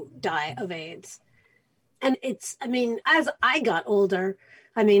to die of AIDS. And as I got older,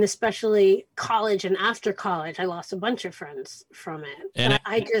 especially college and after college, I lost a bunch of friends from it. And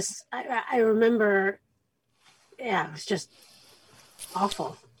I remember, it was just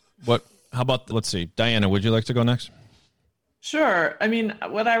awful. How about, let's see, Diana, would you like to go next? Sure.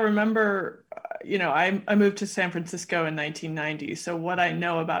 What I remember, I moved to San Francisco in 1990. So what I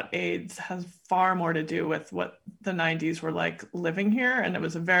know about AIDS has far more to do with what the 90s were like living here. And it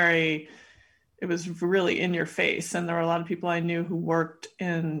was really in your face. And there were a lot of people I knew who worked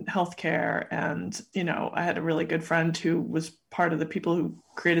in healthcare. And, I had a really good friend who was part of the people who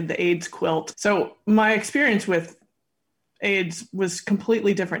created the AIDS quilt. So my experience with AIDS was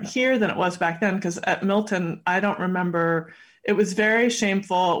completely different here than it was back then. Because at Milton, I don't remember, it was very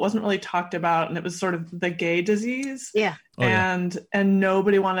shameful. It wasn't really talked about. And it was sort of the gay disease. Yeah. Oh, and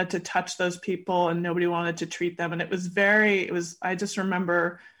nobody wanted to touch those people and nobody wanted to treat them. And I just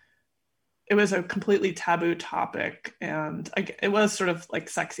remember it was a completely taboo topic, and it was sort of like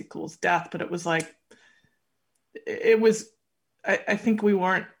sex equals death, but it was like, I think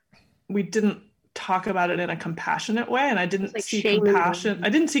we didn't talk about it in a compassionate way. And I didn't see compassion. I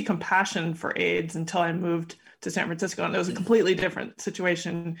didn't see compassion for AIDS until I moved to San Francisco. And it was a completely different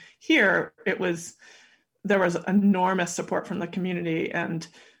situation here. There was enormous support from the community, and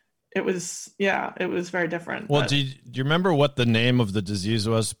it was very different. Well, do you remember what the name of the disease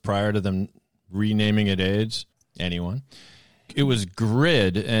was prior to them renaming it AIDS? Anyone? It was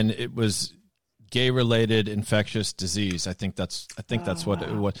GRID, and it was gay-related infectious disease. I think that's what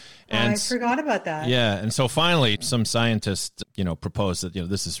it was. And I forgot about that. Yeah, and so finally, some scientists, proposed that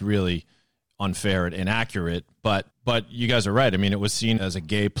this is really unfair and inaccurate. But you guys are right. It was seen as a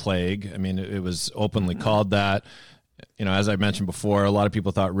gay plague. It was openly called that. As I mentioned before, a lot of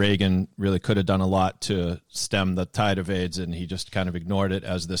people thought Reagan really could have done a lot to stem the tide of AIDS, and he just kind of ignored it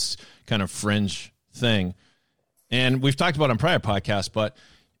as this kind of fringe thing. And we've talked about it on prior podcasts, but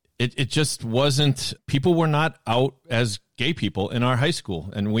it just wasn't, people were not out as gay people in our high school.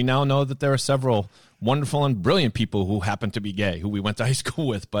 And we now know that there are several wonderful and brilliant people who happen to be gay, who we went to high school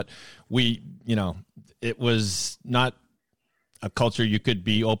with, but it was not a culture you could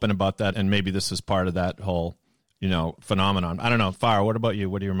be open about that. And maybe this is part of that whole phenomenon. I don't know. Farah, what about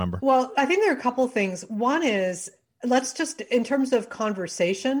you? What do you remember? Well, I think there are a couple of things. One is, let's just, in terms of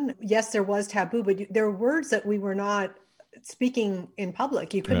conversation, yes, there was taboo, but there were words that we were not speaking in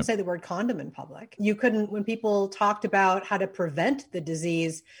public. You couldn't say the word condom in public. You couldn't, when people talked about how to prevent the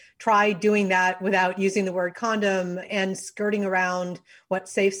disease, try doing that without using the word condom and skirting around what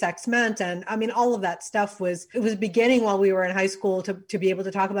safe sex meant. And all of that stuff was beginning while we were in high school to be able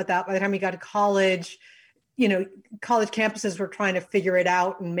to talk about that. By the time we got to college, college campuses were trying to figure it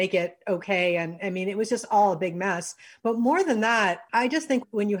out and make it okay. And it was just all a big mess. But more than that, I just think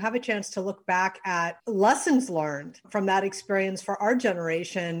when you have a chance to look back at lessons learned from that experience for our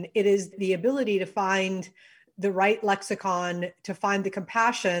generation, it is the ability to find the right lexicon, to find the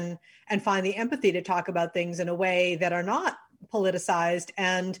compassion and find the empathy to talk about things in a way that are not politicized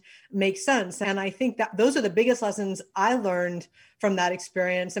and make sense. And I think that those are the biggest lessons I learned from that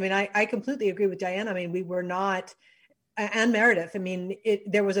experience. I completely agree with Diana. We were not, and Meredith,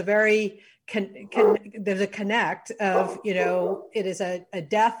 there was a very, there's a connect of, it is a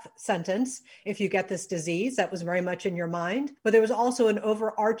death sentence if you get this disease. That was very much in your mind. But there was also an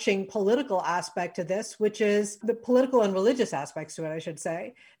overarching political aspect to this, which is the political and religious aspects to it, I should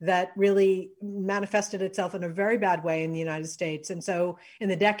say, that really manifested itself in a very bad way in the United States. And so in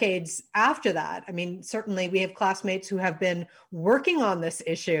the decades after that, certainly we have classmates who have been working on this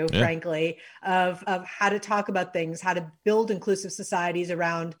issue, frankly, of how to talk about things, how to build inclusive societies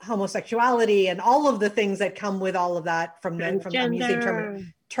around homosexuality and all of the things that come with all of that from I'm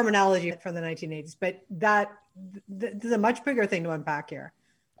using terminology from the 1980s. But there's a much bigger thing to unpack here.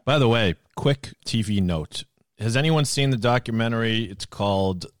 By the way, quick TV note. Has anyone seen the documentary? It's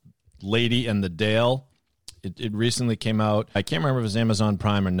called Lady and the Dale. It recently came out. I can't remember if it was Amazon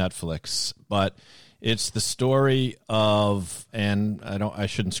Prime or Netflix, but It's the story of, and I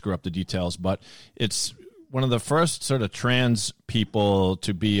shouldn't screw up the details, but it's one of the first sort of trans people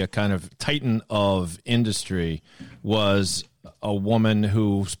to be a kind of titan of industry was a woman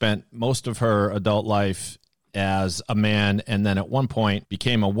who spent most of her adult life as a man, and then at one point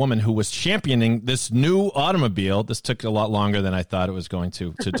became a woman who was championing this new automobile. This took a lot longer than I thought it was going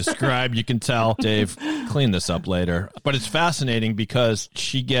to describe. You can tell, Dave, clean this up later. But it's fascinating because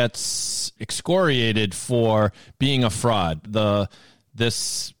she gets excoriated for being a fraud.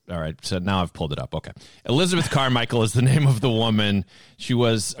 All right, so now I've pulled it up. Okay. Elizabeth Carmichael is the name of the woman. She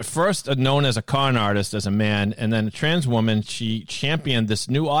was first known as a con artist as a man, and then a trans woman. She championed this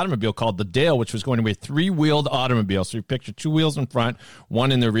new automobile called the Dale, which was going to be a 3-wheeled automobile. So you picture 2 wheels in front,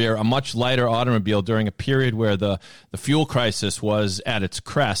 1 in the rear, a much lighter automobile during a period where the fuel crisis was at its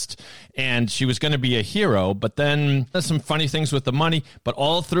crest. And she was going to be a hero, but then there's some funny things with the money. But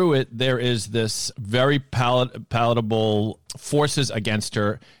all through it, there is this very palatable forces against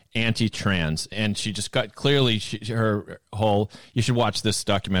her, anti-trans, and she just got clearly her whole. You should watch this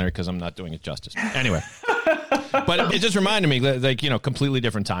documentary because I'm not doing it justice. Anyway, but it just reminded me, like, completely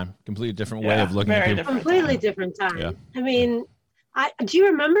different time, completely different way of looking at people. Completely different time. Yeah. I mean, do you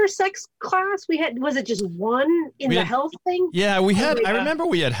remember sex class? We had, was it just one in the health thing? Yeah, we had. I remember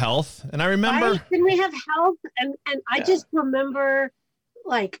we had health, and I remember. Didn't we have health? And I just remember,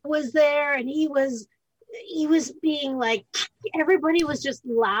 like, was there, and he was being like, everybody was just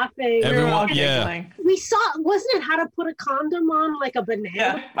laughing. Everyone, yeah. We saw, wasn't it how to put a condom on like a banana?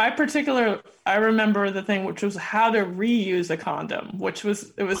 Yeah, I remember the thing, which was how to reuse a condom, it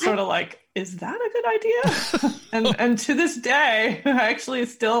was sort of like, is that a good idea? and to this day, I actually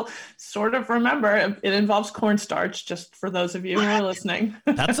still sort of remember it involves cornstarch, just for those of you who are listening.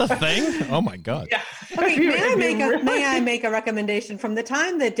 That's a thing? Oh my God. Yeah. Okay, may I make a recommendation? From the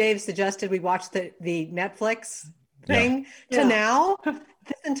time that Dave suggested we watch the Netflix thing to now,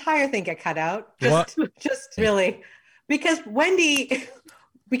 this entire thing got cut out. Just really, because Wendy,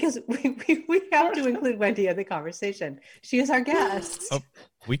 because we have to include Wendy in the conversation. She is our guest. Oh,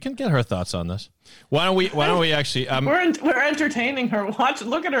 we can get her thoughts on this. Why don't we actually? We're entertaining her.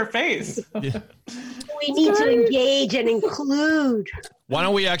 Look at her face. Yeah. We need to engage and include. Why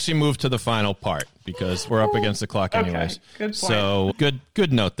don't we actually move to the final part, because we're up against the clock anyways. Okay, good point. So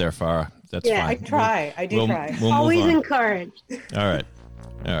good note there, Farah. That's fine. I try. I do try. We'll always encouraged. All right.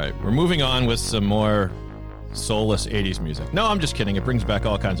 We're moving on with some more soulless 80s music. No, I'm just kidding. It brings back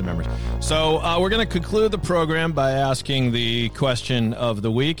all kinds of memories. So we're going to conclude the program by asking the question of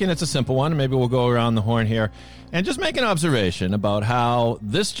the week, and it's a simple one. Maybe we'll go around the horn here and just make an observation about how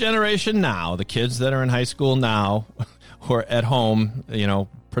this generation now, the kids that are in high school now or at home,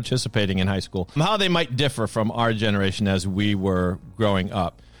 participating in high school, how they might differ from our generation as we were growing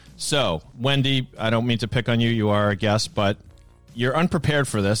up. So, Wendy, I don't mean to pick on you. You are a guest, but you're unprepared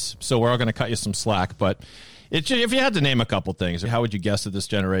for this, so we're all going to cut you some slack. But if you had to name a couple things, how would you guess that this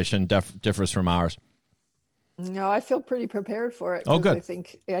generation differs from ours? No, I feel pretty prepared for it. Oh, good.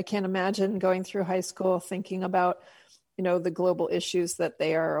 I can't imagine going through high school thinking about, the global issues that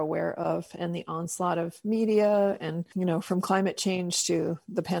they are aware of and the onslaught of media and, from climate change to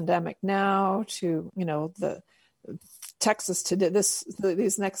the pandemic now to, the Texas to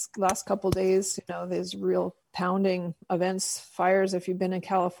these last couple of days, these real pounding events, fires. If you've been in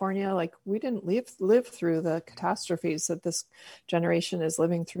California, like, we didn't live through the catastrophes that this generation is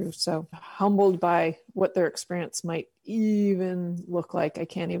living through. So humbled by what their experience might even look like. I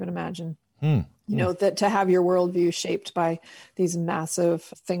can't even imagine, that to have your worldview shaped by these massive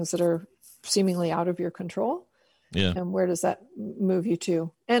things that are seemingly out of your control. Yeah. And where does that move you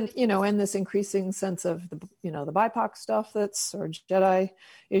to? And, and this increasing sense of the BIPOC stuff or Jedi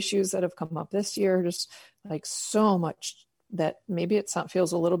issues that have come up this year, just like so much that maybe it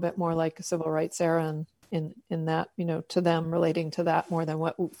feels a little bit more like a civil rights era and in that, to them relating to that more than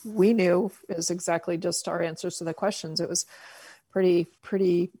what we knew is exactly just our answers to the questions. It was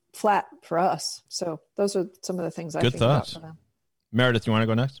pretty flat for us. So those are some of the things I think about for them. Meredith, you want to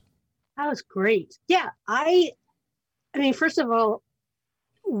go next? That was great. Yeah. I mean, first of all,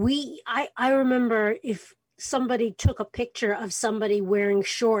 I remember if somebody took a picture of somebody wearing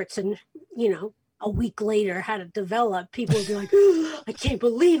shorts and, a week later had it developed, people would be like, oh, I can't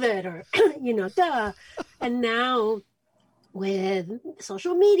believe it, or, duh. And now with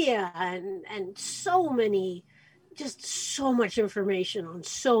social media and so much information on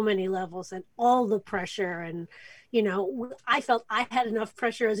so many levels and all the pressure and, I felt I had enough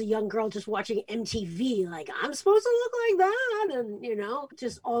pressure as a young girl just watching MTV, like, I'm supposed to look like that. And,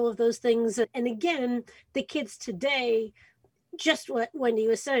 just all of those things. And again, the kids today, just what Wendy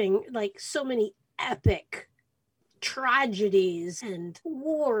was saying, like, so many epic tragedies and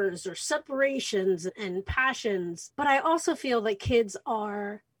wars or separations and passions. But I also feel that kids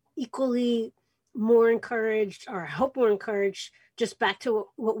are equally more encouraged, or I hope more encouraged, just back to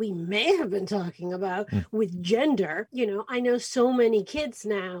what we may have been talking about with gender. I know so many kids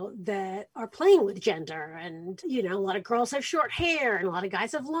now that are playing with gender, and, a lot of girls have short hair and a lot of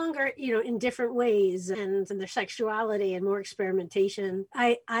guys have longer, in different ways, and their sexuality and more experimentation.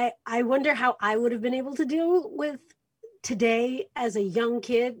 I wonder how I would have been able to deal with today as a young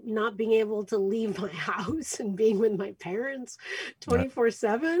kid, not being able to leave my house and being with my parents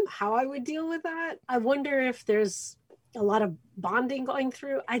 24/7, how I would deal with that. I wonder if there's a lot of bonding going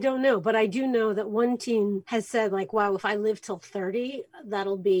through. I don't know, but I do know that one teen has said, like, wow, if I live till 30,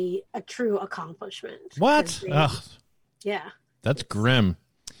 that'll be a true accomplishment. What? Yeah. That's grim.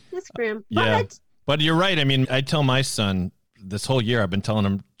 That's grim. Yeah. But you're right. I mean, I tell my son this whole year, I've been telling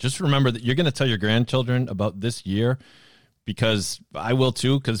him, just remember that you're going to tell your grandchildren about this year, because I will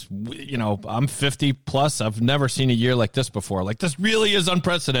too, because, I'm 50 plus. I've never seen a year like this before. Like, this really is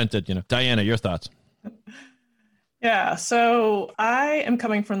unprecedented. Diana, your thoughts? Yeah, so I am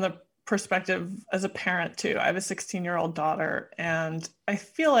coming from the perspective as a parent too. I have a 16-year-old daughter, and I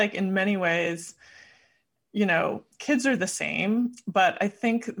feel like in many ways, kids are the same, but I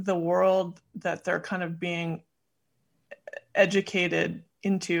think the world that they're kind of being educated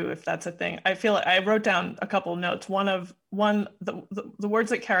into, if that's a thing. I feel like I wrote down a couple of notes. The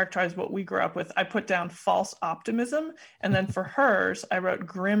words that characterize what we grew up with, I put down false optimism. And then for hers, I wrote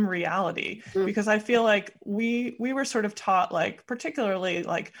grim reality, because I feel like we were sort of taught, like, particularly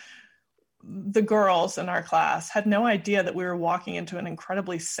like the girls in our class had no idea that we were walking into an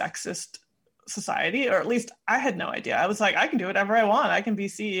incredibly sexist society, or at least I had no idea. I was like, I can do whatever I want. I can be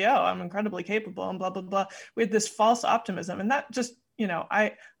CEO. I'm incredibly capable and blah, blah, blah. We had this false optimism. And that just,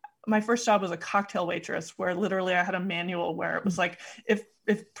 my first job was a cocktail waitress, where literally I had a manual where it was like, if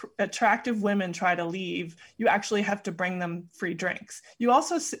attractive women try to leave, you actually have to bring them free drinks. You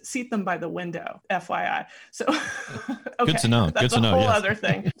also seat them by the window, FYI. So, okay, good to know. That's good to know. A whole Yes. other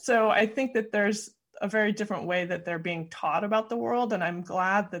thing. So I think that there's a very different way that they're being taught about the world. And I'm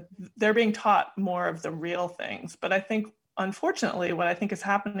glad that they're being taught more of the real things. But I think, unfortunately, what I think is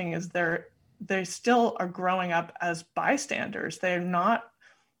happening is they still are growing up as bystanders. They're not,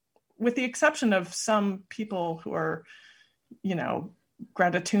 with the exception of some people who are,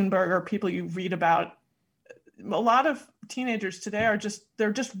 Greta Thunberg, or people you read about. A lot of teenagers today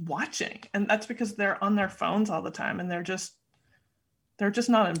they're just watching. And that's because they're on their phones all the time, and they're just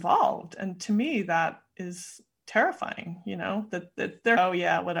not involved. And to me, that is terrifying, that they're, oh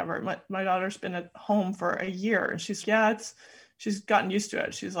yeah, whatever. My daughter's been at home for a year, and she's gotten used to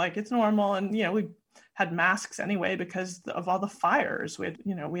it. She's like, it's normal. And, we had masks anyway because of all the fires.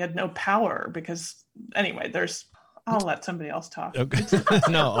 We had no power because, anyway, I'll let somebody else talk. Okay.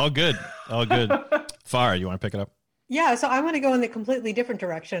 No, all good. All good. Farah, you want to pick it up? Yeah, so I want to go in the completely different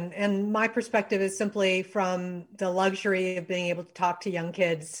direction. And my perspective is simply from the luxury of being able to talk to young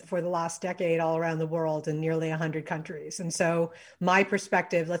kids for the last decade all around the world in nearly 100 countries. And so my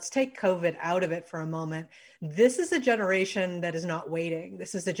perspective, let's take COVID out of it for a moment. This is a generation that is not waiting.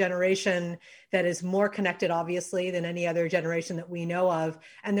 This is a generation that is more connected, obviously, than any other generation that we know of.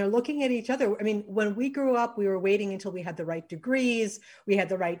 And they're looking at each other. I mean, when we grew up, we were waiting until we had the right degrees, we had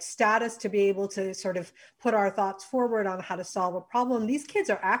the right status to be able to sort of put our thoughts forward on how to solve a problem. These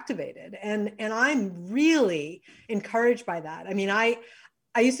kids are activated. And I'm really encouraged by that. I mean, I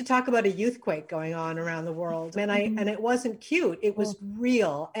used to talk about a youthquake going on around the world, and it wasn't cute. It was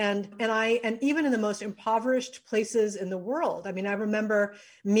real. And even in the most impoverished places in the world. I mean, I remember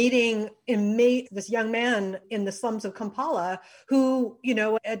meeting this young man in the slums of Kampala who,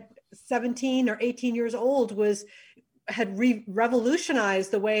 at 17 or 18 years old had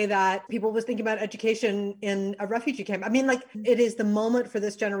revolutionized the way that people was thinking about education in a refugee camp. I mean, like, it is the moment for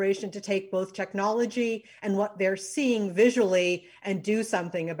this generation to take both technology and what they're seeing visually and do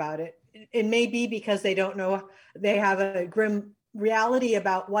something about it. It may be because they don't know, they have a grim reality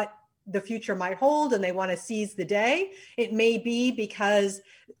about what the future might hold and they want to seize the day. It may be because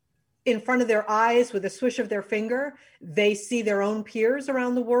in front of their eyes, with a swish of their finger, they see their own peers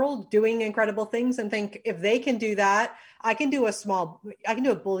around the world doing incredible things and think, if they can do that, I can do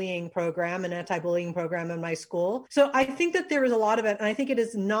a bullying program, an anti-bullying program in my school. So I think that there is a lot of it. And I think it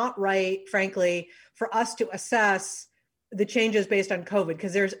is not right, frankly, for us to assess the changes based on COVID,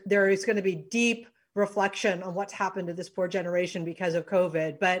 because there is going to be deep reflection on what's happened to this poor generation because of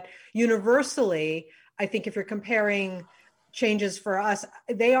COVID. But universally, I think if you're comparing changes for us,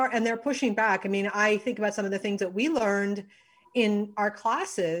 they're pushing back. I mean, I think about some of the things that we learned in our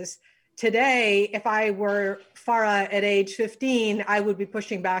classes today, if I were Farah at age 15, I would be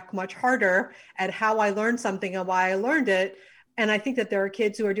pushing back much harder at how I learned something and why I learned it. And I think that there are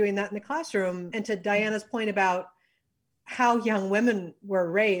kids who are doing that in the classroom. And to Diana's point about how young women were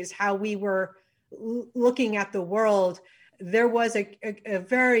raised, how we were looking at the world, there was a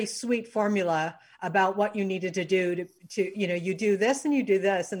very sweet formula about what you needed to do to you do this and you do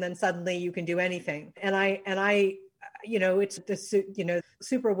this, and then suddenly you can do anything. And I it's the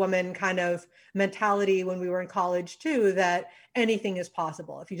superwoman kind of mentality when we were in college too, that anything is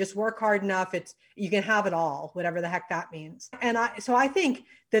possible. If you just work hard enough, you can have it all, whatever the heck that means. And I think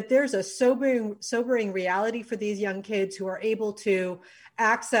that there's a sobering reality for these young kids who are able to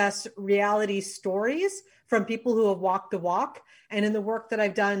access reality stories from people who have walked the walk. And in the work that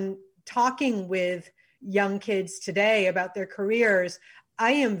I've done talking with young kids today about their careers,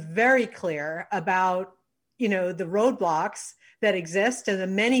 I am very clear about the roadblocks that exist and the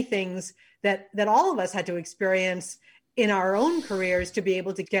many things that all of us had to experience in our own careers to be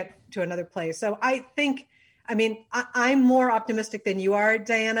able to get to another place. So I'm more optimistic than you are,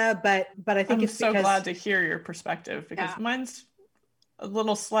 Diana, but I think it's so glad to hear your perspective, because mine's a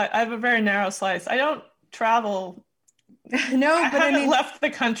little slight. I have a very narrow slice. I don't travel. No, but I mean, left the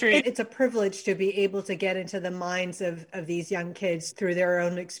country. It's a privilege to be able to get into the minds of these young kids through their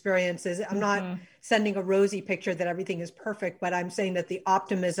own experiences. I'm not sending a rosy picture that everything is perfect, but I'm saying that the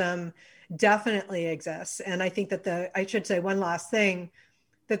optimism definitely exists. And I think that I should say one last thing,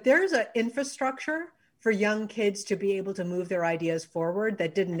 that there's an infrastructure for young kids to be able to move their ideas forward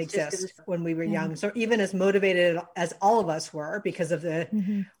that didn't exist when we were young. So even as motivated as all of us were because of the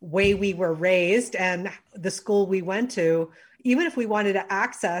way we were raised and the school we went to, even if we wanted to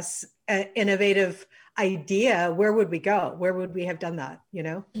access an innovative idea, where would we go? Where would we have done that?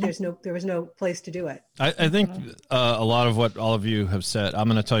 There was no place to do it. I think a lot of what all of you have said, I'm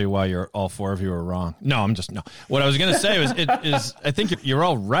going to tell you why all four of you are wrong. No. What I was going to say is I think you're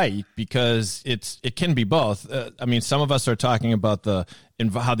all right, because it can be both. Some of us are talking about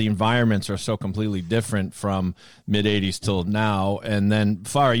how the environments are so completely different from mid 80s till now. And then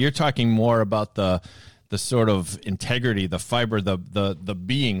Farah, you're talking more about the sort of integrity, the fiber, the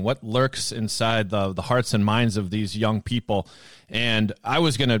being, what lurks inside the hearts and minds of these young people. And I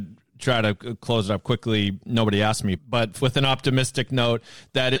was going to try to close it up quickly. Nobody asked me, but with an optimistic note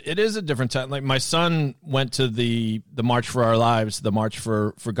that it is a different time. Like my son went to the March for Our Lives, the March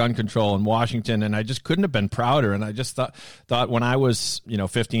for Gun Control in Washington, and I just couldn't have been prouder. And I just thought when I was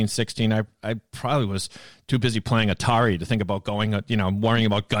 15, 16, I probably was too busy playing Atari to think about going, worrying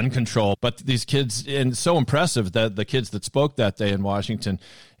about gun control. But these kids, and so impressive that the kids that spoke that day in Washington.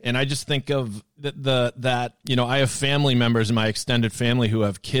 And I just think of that I have family members in my extended family who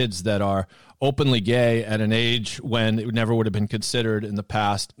have kids that are openly gay at an age when it never would have been considered in the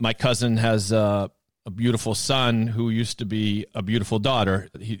past. My cousin has a beautiful son who used to be a beautiful daughter.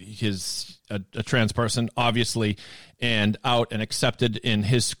 He's a trans person, obviously, and out and accepted in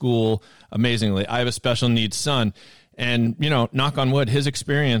his school amazingly. I have a special needs son. And, knock on wood, his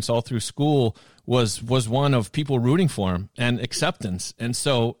experience all through school was one of people rooting for him and acceptance. And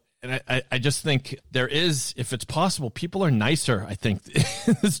so, I just think there is, if it's possible, people are nicer, I think,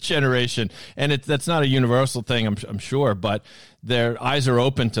 this generation. And that's not a universal thing, I'm sure, but their eyes are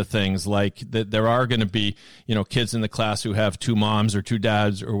open to things like that. There are going to be, kids in the class who have two moms or two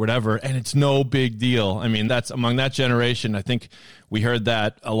dads or whatever, and it's no big deal. I mean, that's among that generation. I think we heard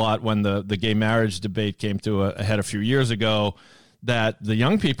that a lot when the gay marriage debate came to a head a few years ago, that the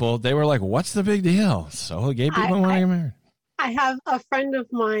young people, they were like, what's the big deal? So gay people want to get married. I have a friend of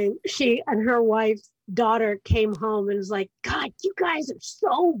mine, she and her wife's daughter came home and was like, God, you guys are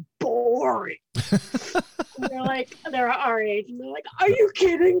so boring. They're our age. And they're like, are you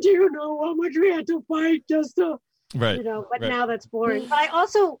kidding? Do you know how much we had to fight just to, right. But now that's boring. But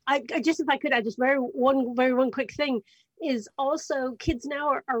I just, if I could add just one quick thing, is also kids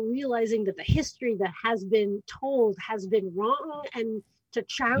now are realizing that the history that has been told has been wrong, and to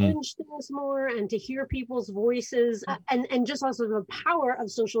challenge things more and to hear people's voices, and just also the power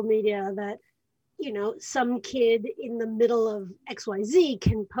of social media that, some kid in the middle of XYZ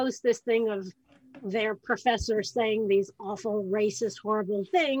can post this thing of their professor saying these awful, racist, horrible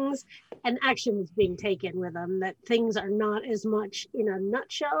things, and action is being taken with them, that things are not as much in a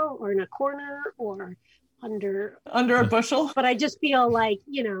nutshell or in a corner or under a bushel. But I just feel like,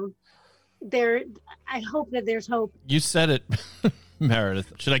 I hope that there's hope. You said it.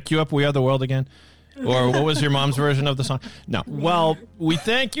 Meredith, should I cue up We Are the World again? Or what was your mom's version of the song? No. Well, we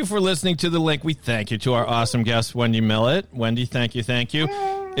thank you for listening to The Link. We thank you to our awesome guest, Wendy Millet. Wendy, thank you.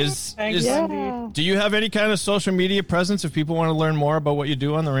 Thanks, Wendy. Do you have any kind of social media presence if people want to learn more about what you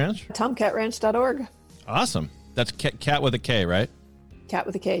do on the ranch? TomcatRanch.org. Awesome. That's cat with a K, right? Cat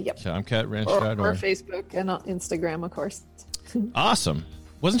with a K, yep. TomcatRanch.org. Or Facebook and on Instagram, of course. Awesome.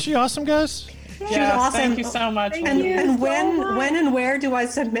 Wasn't she awesome, guys? She was awesome. Thank you so much. And when and where do I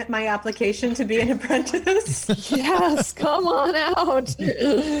submit my application to be an apprentice? Yes, come on out.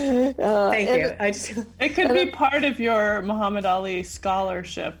 Thank you. It could be part of your Muhammad Ali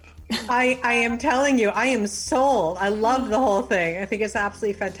scholarship. I am telling you, I am sold. I love the whole thing. I think it's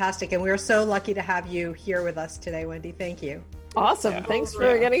absolutely fantastic. And we are so lucky to have you here with us today, Wendy. Thank you. Awesome. Yeah. Thanks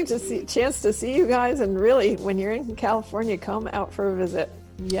for getting to chance to see you guys. And really, when you're in California, come out for a visit.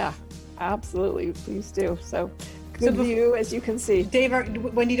 Yeah, absolutely. Please do. So good view, as you can see. Dave,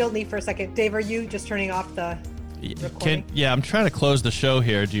 Wendy, don't leave for a second. Dave, are you just turning off the recording? I'm trying to close the show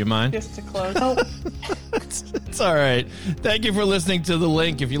here. Do you mind? Just to close. It's all right. Thank you for listening to The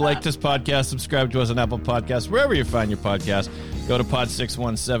Link. If you like this podcast, subscribe to us on Apple Podcasts, wherever you find your podcast. Go to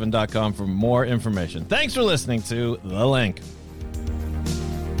pod617.com for more information. Thanks for listening to The Link.